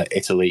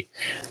Italy,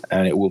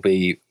 and it will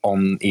be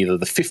on either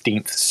the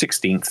 15th,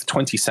 16th,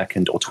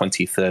 22nd, or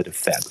 23rd of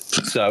Feb.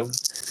 So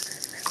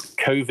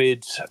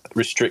COVID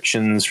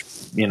restrictions,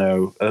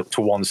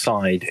 to one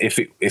side.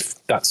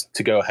 If that's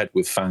to go ahead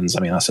with fans, I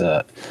mean, that's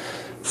a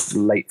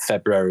mid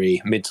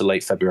to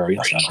late February.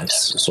 That's a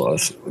nice sort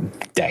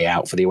of day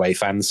out for the away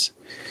fans.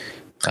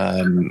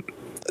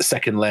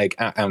 Second leg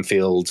at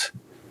Anfield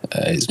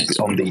is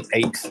on the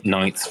 8th,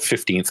 9th,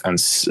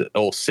 15th,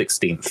 or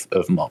 16th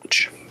of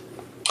March.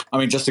 I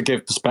mean, just to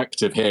give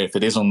perspective here, if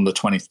it is on the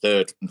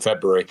 23rd of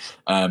February,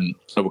 it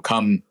will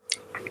come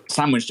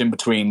sandwiched in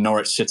between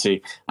Norwich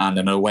City and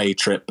an away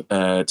trip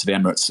to the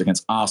Emirates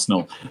against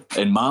Arsenal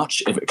in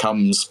March. If it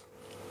comes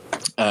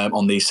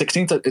on the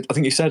 16th, I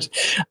think you said,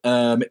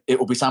 it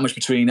will be sandwiched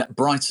between a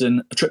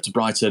trip to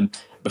Brighton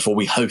before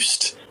we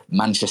host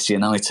Manchester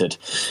United.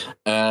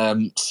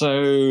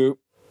 So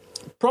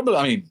probably,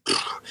 I mean,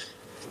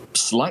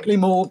 slightly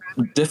more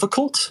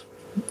difficult,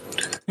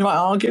 you might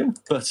argue,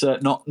 but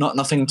not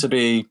nothing to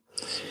be,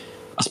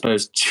 I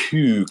suppose,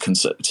 too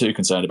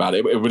concerned about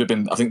it. It would have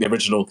been, I think, the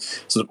original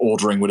sort of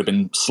ordering would have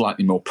been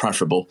slightly more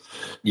preferable.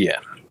 Yeah,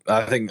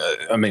 I think.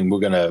 I mean, we're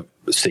going to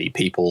see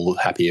people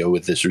happier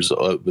with this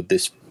result, with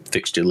this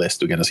fixture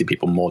list. We're going to see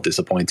people more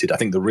disappointed. I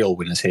think the real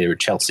winners here are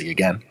Chelsea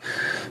again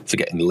for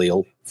getting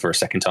Lille for a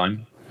second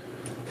time.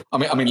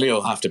 I mean,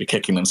 Lille have to be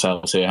kicking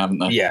themselves here, haven't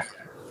they? Yeah.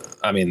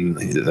 I mean,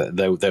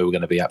 they were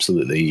going to be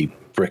absolutely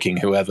bricking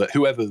whoever they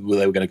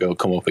were going to go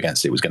come up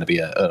against. It was going to be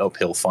an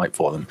uphill fight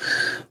for them.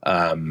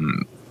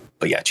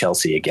 But yeah,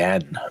 Chelsea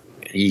again.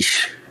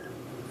 Eesh.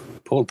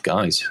 Poor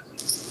guys.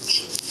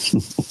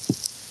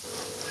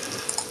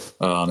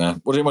 Oh no!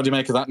 What do you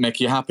make of that, Mick?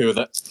 Are you happy with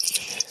it?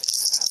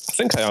 I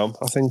think I am.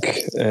 I think.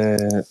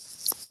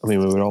 I mean,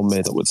 we were all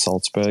made up with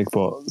Salzburg,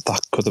 but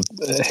that could have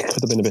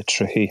been a bit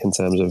tricky in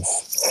terms of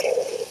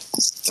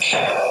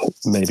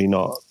maybe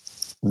not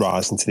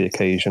rising to the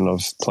occasion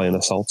of playing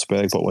a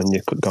Salzburg. But when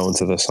you could go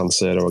into the San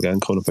Siro again,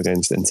 coming up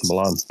against Inter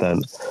Milan,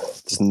 then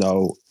there's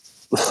no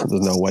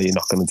way you're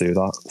not going to do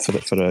that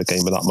for a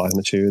game of that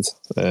magnitude.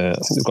 I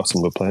think they've got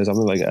some good players,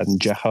 haven't they? Like Edin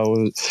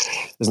Dzeko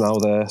is now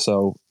there,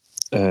 so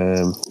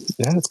yeah,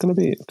 it's going to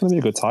be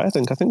a good tie. I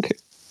think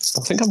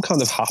I'm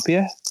kind of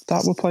happier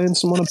that we're playing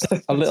someone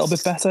a little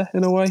bit better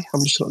in a way.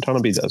 I'm just trying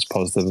to be as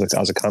positive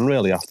as I can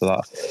really after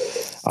that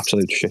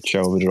absolute shit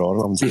show of a draw,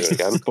 and I'm doing it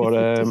again. But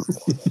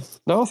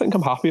no, I think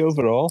I'm happy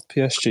overall.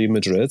 PSG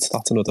Madrid,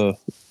 that's another.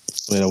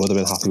 I mean, I would have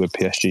been happy with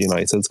PSG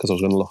United because I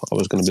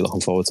was going to be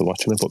looking forward to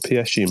watching it. But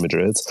PSG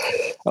Madrid,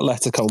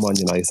 Atletico Man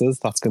United,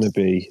 that's going to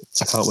be.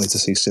 I can't wait to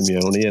see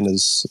Simeone in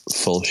his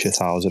full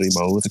shithousery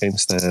mode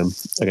against them.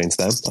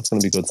 That's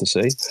going to be good to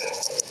see.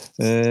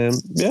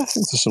 Yeah, I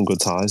think there's some good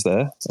ties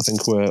there. I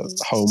think we're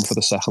home for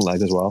the second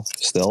leg as well,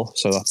 still.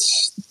 So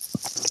that's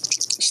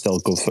still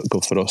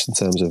good for us in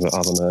terms of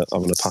having a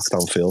packed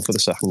down field for the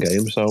second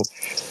game. So I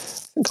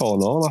think all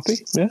in all, I'm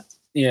happy. Yeah.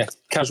 Yeah,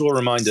 casual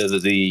reminder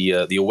that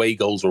the away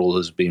goals rule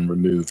has been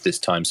removed this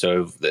time.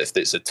 So if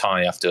it's a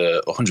tie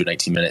after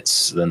 180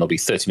 minutes, then there'll be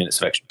 30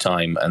 minutes of extra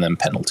time and then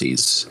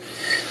penalties.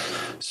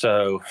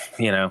 So,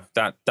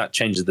 that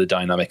changes the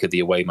dynamic of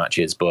the away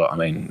matches. But, I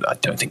mean, I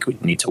don't think we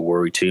need to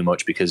worry too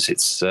much because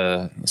it's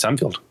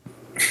Anfield.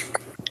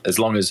 As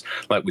long as,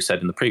 like we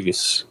said in the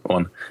previous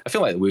one, I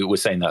feel like we were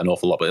saying that an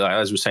awful lot. But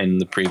as we were saying in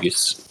the previous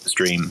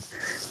stream,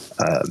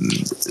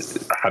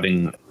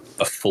 having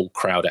a full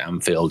crowd at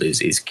Anfield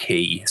is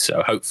key.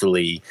 So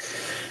hopefully,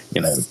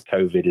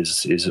 COVID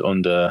is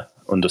under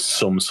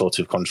some sort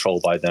of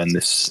control by then. I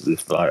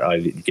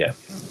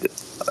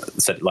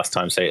said it last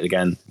time, say it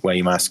again. Wear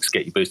your masks,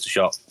 get your booster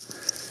shot.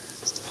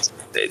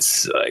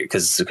 it's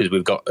because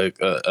we've got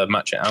a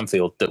match at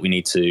Anfield that we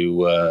need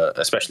to,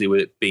 especially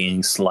with it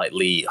being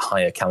slightly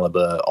higher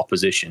caliber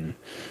opposition.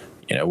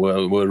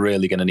 We're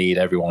really going to need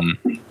everyone.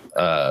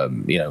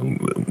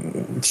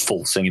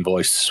 Full singing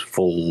voice,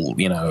 full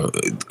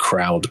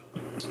crowd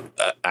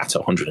at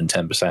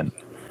 110%.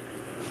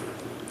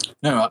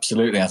 No,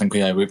 absolutely. I think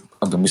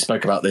we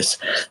spoke about this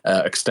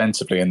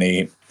extensively in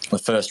the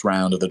first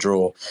round of the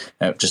draw,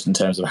 just in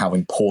terms of how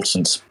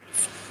important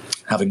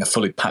having a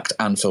fully packed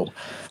Anfield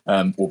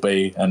will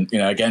be. And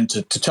again,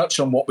 to touch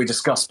on what we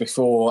discussed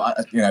before,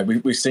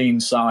 we've seen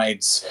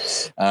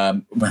sides,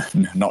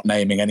 not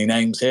naming any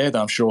names here,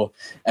 though I'm sure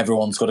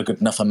everyone's got a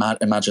good enough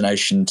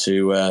imagination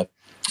to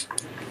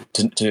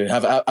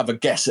have a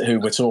guess at who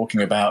we're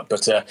talking about,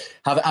 but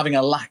having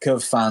a lack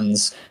of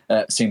fans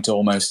seem to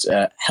almost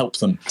help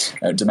them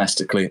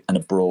domestically and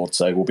abroad.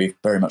 So we'll be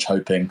very much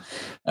hoping.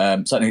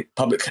 Certainly,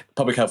 public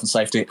health and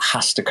safety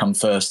has to come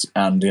first,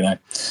 and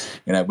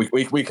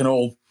we can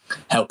all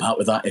help out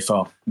with that if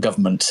our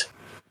government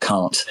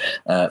can't,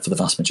 for the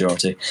vast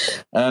majority.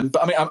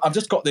 But I mean, I've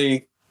just got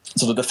the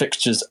sort of the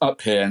fixtures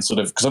up here, and sort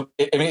of because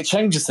it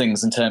changes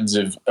things in terms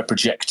of a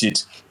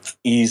projected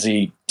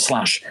easy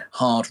 /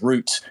 hard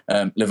route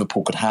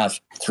Liverpool could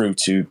have through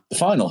to the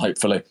final,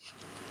 hopefully.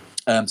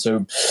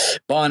 So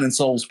Bayern and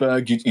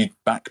Salzburg, you'd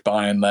back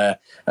Bayern there.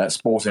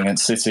 Sporting and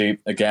City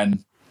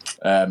again,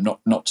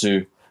 not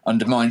to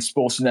undermine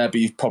Sporting there, but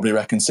you probably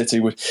reckon City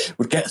would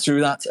get through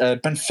that.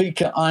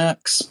 Benfica,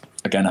 Ajax.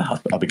 Again,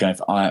 I'll be going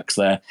for Ajax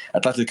there.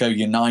 Atletico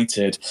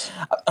United.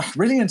 I'm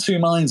really in two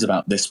minds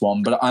about this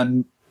one, but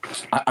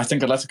I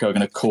think Atletico are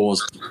going to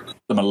cause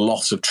them a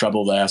lot of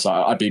trouble there. So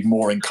I'd be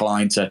more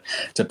inclined to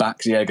back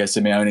Diego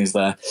Simeone's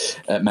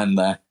men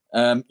there.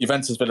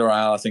 Juventus,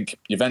 Villarreal, I think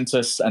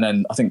Juventus, and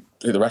then I think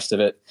through the rest of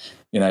it,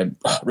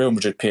 Real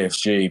Madrid,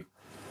 PSG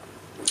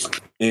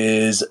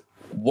is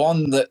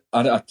one that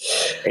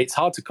it's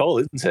hard to call,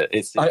 isn't it?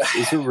 It's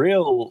a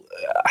real.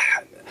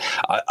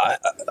 I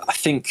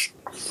think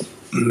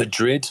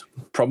Madrid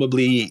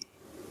probably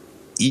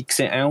ekes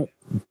it out,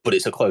 but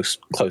it's a close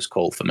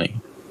call for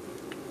me.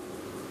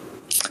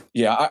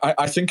 Yeah,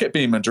 I think it'd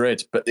be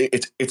Madrid, but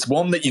it's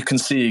one that you can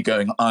see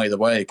going either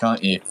way,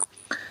 can't you?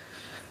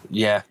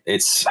 Yeah,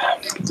 it's.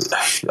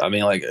 I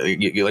mean, like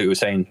you were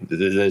saying,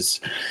 there's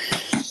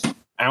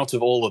out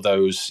of all of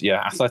those,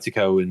 yeah,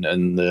 Atletico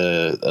and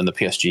the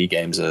PSG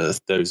games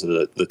those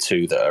are the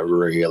two that are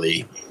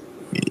really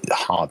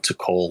hard to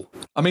call.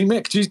 I mean,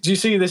 Mick, do you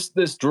see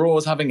this draw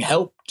as having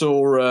helped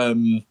or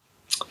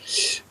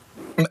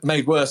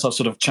made worse our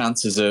sort of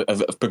chances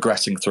of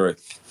progressing through?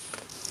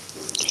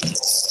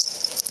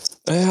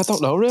 I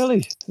don't know,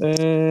 really.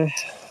 I'm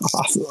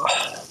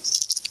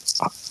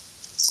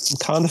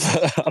kind of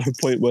at a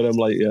point where I'm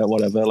like, yeah,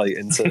 whatever. Like,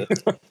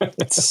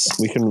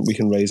 we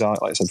can raise our,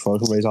 like I said before, we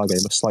can raise our game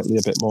slightly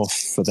a bit more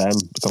for them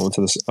going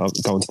to the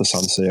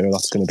San Siro.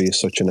 That's going to be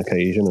such an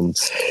occasion, and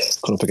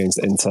coming up against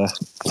Inter,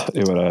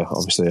 who are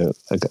obviously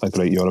a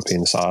great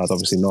European side.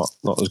 Obviously not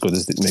as good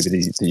as maybe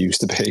they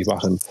used to be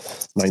back in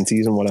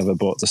 '90s and whatever,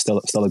 but they're still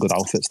a good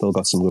outfit. Still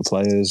got some good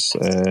players.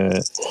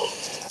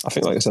 I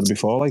think, like I said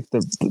before, like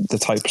the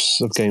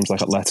types of games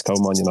like Atletico,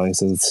 Man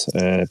United,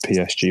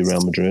 PSG,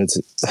 Real Madrid,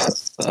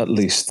 at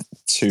least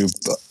two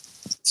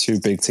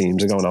big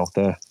teams are going out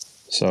there.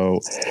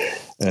 So,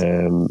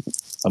 and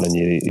then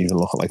you even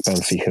look at like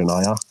Benfica and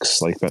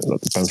Ajax. Like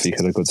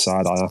Benfica are a good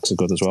side, Ajax are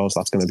good as well. So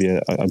that's going to be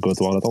a good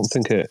one. I don't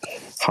think it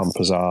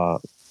hampers our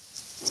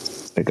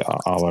way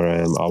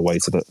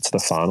to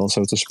the final,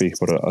 so to speak.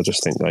 But I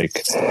just think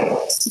like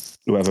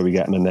whoever we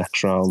get in the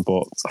next round,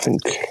 but I think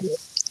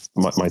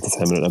might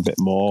determine it a bit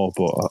more,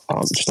 but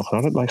I'm just looking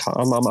at it like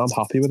I'm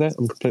happy with it.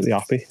 I'm completely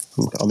happy.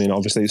 I mean,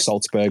 obviously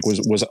Salzburg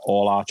was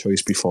all our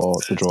choice before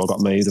the draw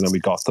got made, and then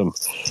we got them.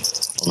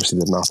 Obviously,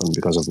 didn't happen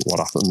because of what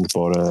happened,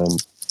 but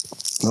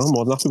no, I'm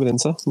more than happy with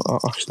Inter. I'm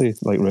actually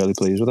like really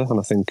pleased with it, and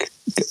I think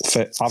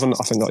like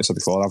I said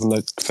before, having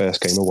the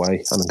first game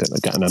away and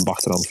getting them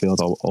back to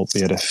Anfield,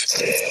 albeit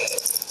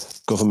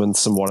if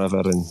governments and whatever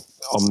and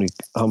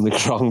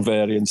Omicron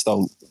variants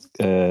don't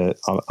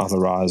have a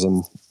rise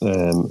in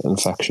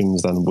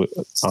infections, then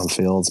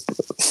Anfield's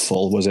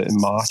full. Was it in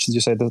March? Did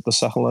you say the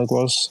second leg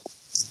was?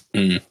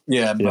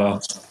 Yeah,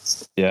 March.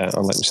 Yeah,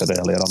 and like we said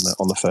earlier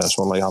on the first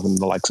one, like having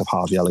the likes of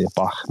Harvey Elliott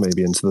back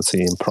maybe into the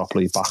team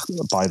properly back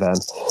by then.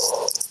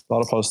 A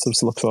lot of positives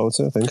to look forward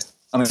to, I think.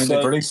 I mean,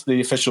 they've released the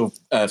official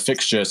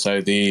fixture,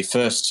 so the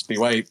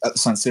away at the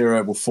San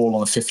Siro will fall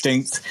on the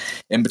 15th,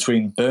 in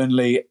between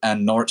Burnley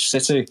and Norwich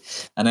City,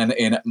 and then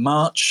in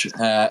March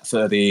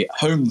for the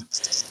home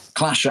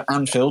clash at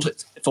Anfield,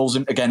 it falls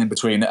in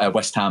between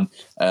West Ham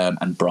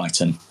and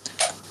Brighton.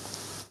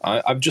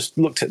 I've just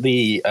looked at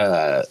the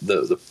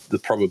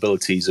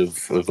probabilities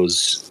of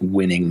us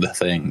winning the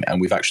thing, and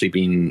we've actually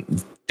been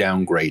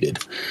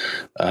downgraded.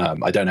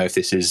 I don't know if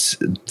this is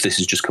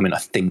just coming. I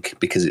think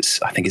because it's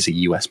a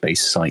US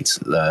based site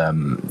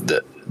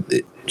that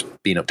it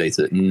being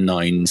updated at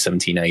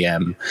 9:17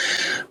 a.m.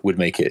 would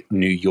make it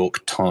New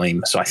York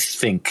time. So I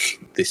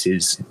think this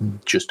is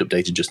just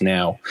updated just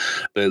now.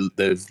 But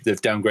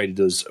they've downgraded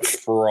us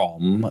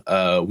from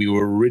we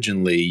were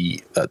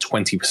originally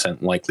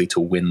 20% likely to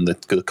win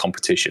the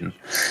competition,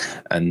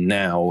 and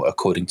now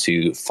according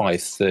to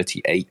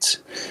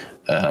 538.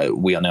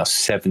 We are now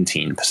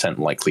 17%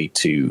 likely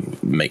to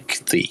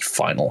make the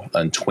final,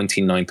 and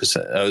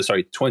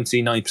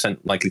 29%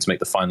 likely to make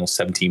the final,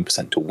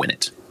 17% to win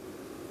it.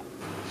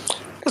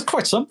 That's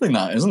quite something,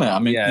 that, isn't it? I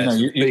mean, yeah,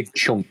 it's a big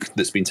chunk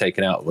that's been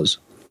taken out of us.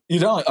 You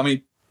don't. I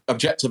mean,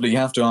 objectively, you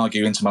have to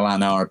argue Inter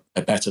Milan are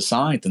a better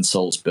side than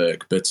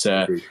Salzburg. But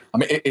I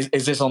mean,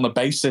 is this on the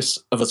basis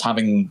of us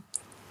having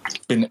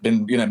been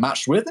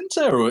matched with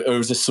Inter, or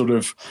is this sort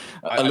of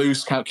a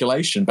loose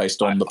calculation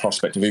based on the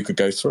prospect of who could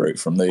go through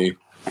from the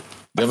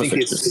other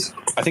fixtures?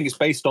 I think it's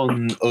based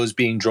on us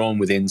being drawn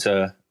with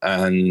Inter,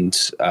 and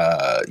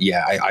I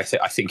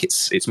think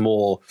it's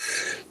more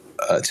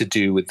to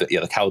do with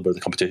the caliber of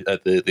the competition,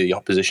 the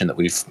opposition that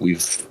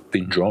we've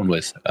been drawn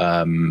with.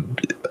 I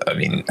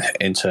mean,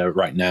 Inter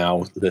right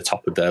now, the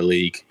top of their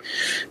league,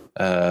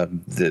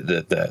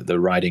 the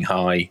riding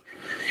high.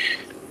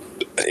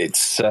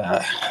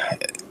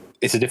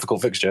 It's a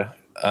difficult fixture,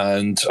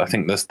 and I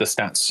think the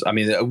stats. I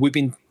mean, we've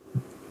been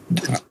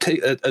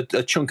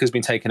a chunk has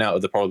been taken out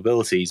of the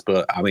probabilities,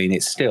 but I mean,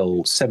 it's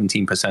still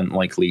 17%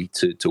 likely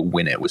to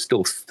win it. We're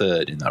still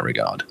third in that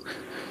regard.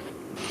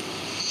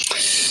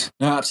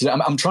 No,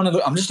 absolutely. I'm trying to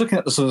look. I'm just looking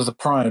at the sort of the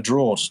prior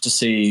draw just to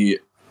see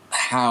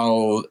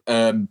how.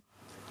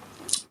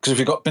 Because if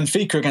you've got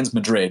Benfica against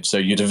Madrid, so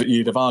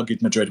you'd have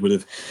argued Madrid would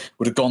have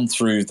gone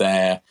through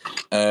there.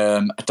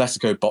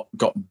 Atletico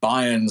got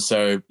Bayern,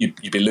 so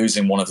you'd be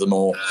losing one of the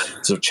more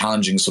sort of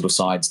challenging sort of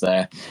sides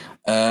there.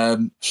 I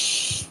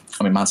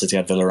mean, Man City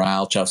had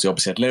Villarreal, Chelsea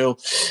obviously had Lille,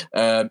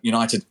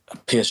 United,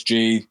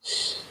 PSG.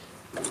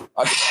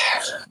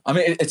 I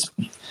mean, it's,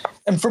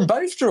 and from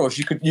both draws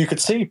you could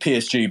see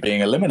PSG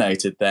being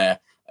eliminated there.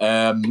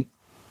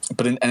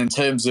 But in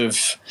terms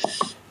of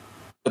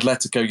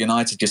Atletico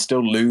United, you're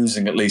still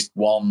losing at least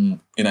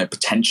one,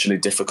 potentially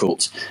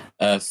difficult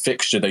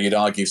fixture that you'd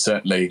argue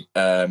certainly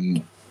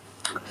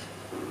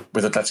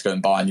with Atletico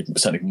and Bayern, you've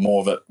certainly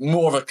more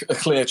of a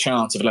clear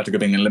chance of Atletico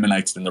being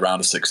eliminated in the round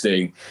of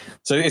 16.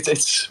 So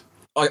it's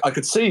I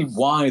could see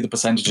why the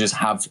percentages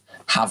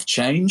have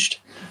changed.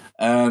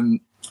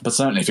 But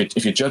certainly,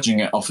 if you're judging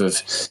it off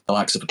of the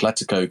likes of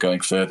Atletico going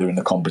further in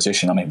the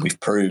competition, I mean, we've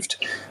proved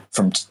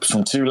from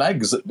two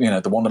legs,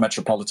 the Wanda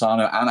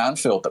Metropolitano and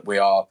Anfield, that we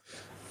are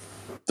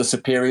the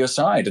superior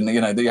side. And,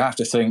 you have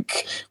to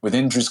think, with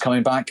injuries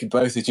coming back,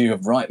 both of you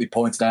have rightly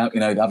pointed out,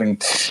 having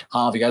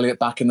Harvey Elliott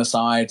back in the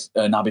side,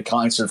 Naby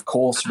Keita, of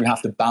course, we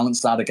have to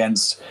balance that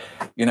against,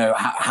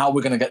 how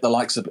we're going to get the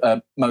likes of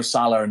Mo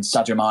Salah and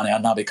Sadio Mane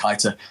and Naby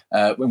Keita,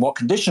 in what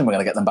condition we're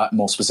going to get them back,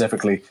 more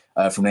specifically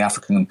from the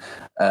African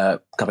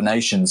Cup of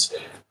Nations.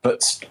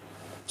 But,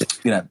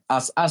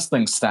 as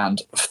things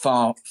stand,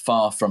 far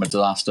from a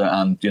disaster,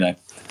 and,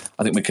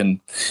 I think we can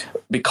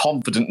be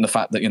confident in the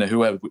fact that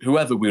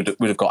whoever we would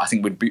have got, I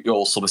think we'd be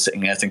all sort of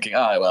sitting here thinking,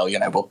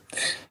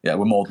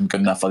 we're more than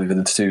good enough over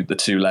the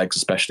two legs,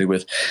 especially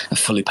with a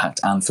fully packed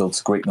Anfield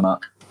to greet them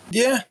up.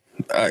 Yeah,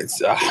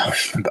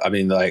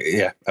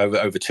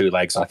 over two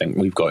legs, I think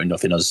we've got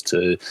enough in us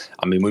to.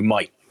 I mean, we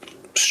might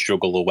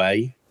struggle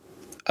away.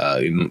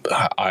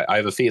 I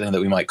have a feeling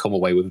that we might come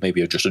away with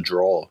maybe just a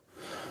draw.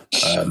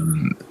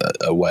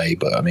 Away,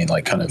 but I mean,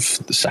 kind of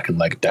the second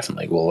leg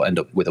definitely will end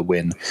up with a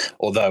win.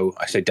 Although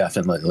I say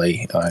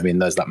definitely, I mean,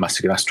 there's that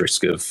massive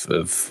asterisk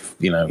of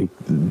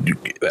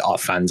our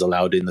fans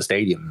allowed in the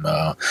stadium.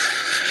 Are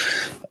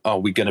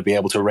we going to be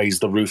able to raise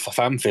the roof of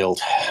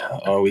Anfield?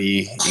 Are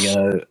we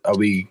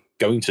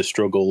going to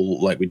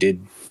struggle like we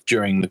did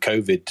during the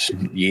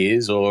COVID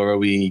years, or are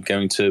we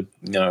going to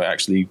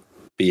actually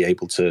be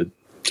able to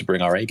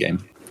bring our A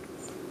game?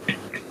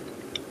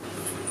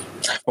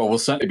 Well, we'll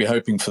certainly be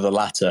hoping for the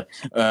latter.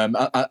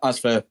 As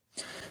for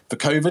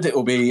COVID, it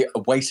will be a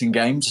waiting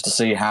game just to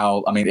see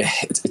how. I mean,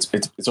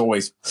 it's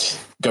always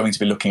going to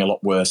be looking a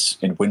lot worse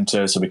in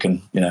winter, so we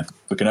can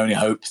only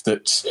hope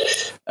that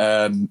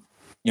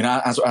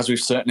as we've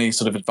certainly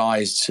sort of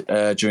advised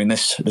during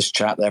this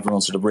chat, that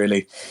everyone sort of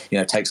really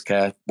takes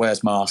care,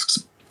 wears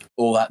masks,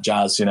 all that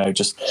jazz.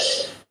 Just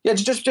be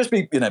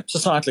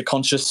societally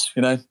conscious.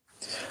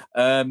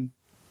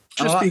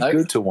 Just be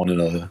good to one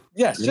another.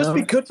 Yes, just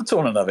be good to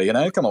one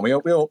another. Come on, we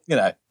all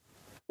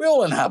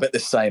inhabit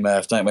this same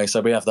earth, don't we? So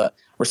we have that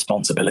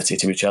responsibility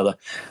to each other.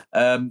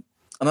 And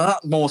on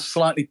that more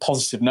slightly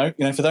positive note,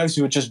 for those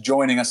who are just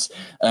joining us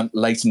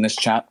late in this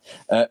chat,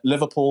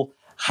 Liverpool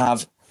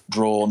have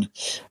drawn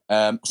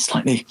a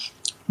slightly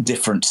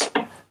different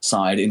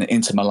side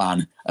into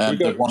Milan.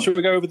 Should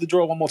we go over the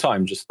draw one more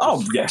time?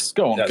 Yes,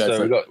 go on. Yeah,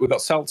 so we've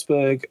got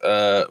Salzburg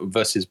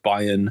versus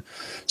Bayern,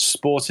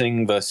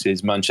 Sporting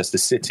versus Manchester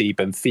City,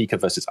 Benfica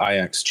versus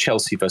Ajax,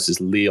 Chelsea versus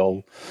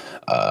Lille,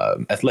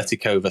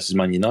 Atletico versus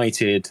Man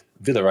United,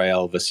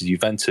 Villarreal versus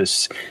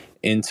Juventus,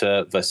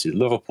 Inter versus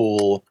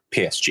Liverpool,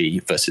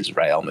 PSG versus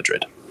Real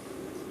Madrid.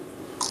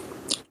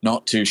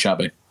 Not too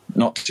shabby.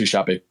 Not too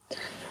shabby.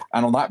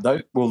 And on that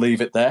note, we'll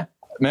leave it there.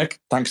 Mick,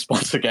 thanks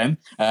once again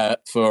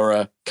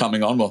for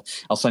coming on. Well,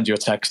 I'll send you a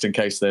text in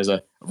case there's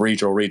a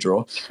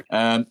redraw.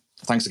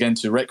 Thanks again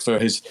to Rick for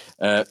his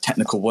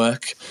technical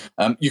work.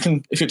 You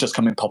can, if you're just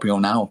popping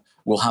on now,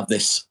 we'll have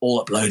this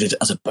all uploaded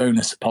as a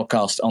bonus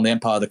podcast on the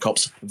Empire of the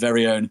Cop's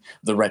very own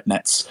The Red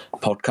Nets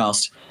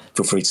podcast.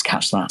 Feel free to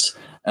catch that.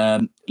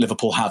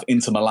 Liverpool have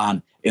Inter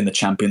Milan in the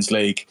Champions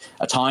League,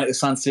 a tie at the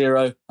San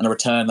Siro and a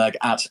return leg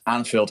at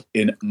Anfield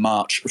in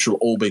March, which we'll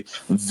all be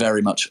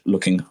very much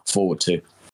looking forward to.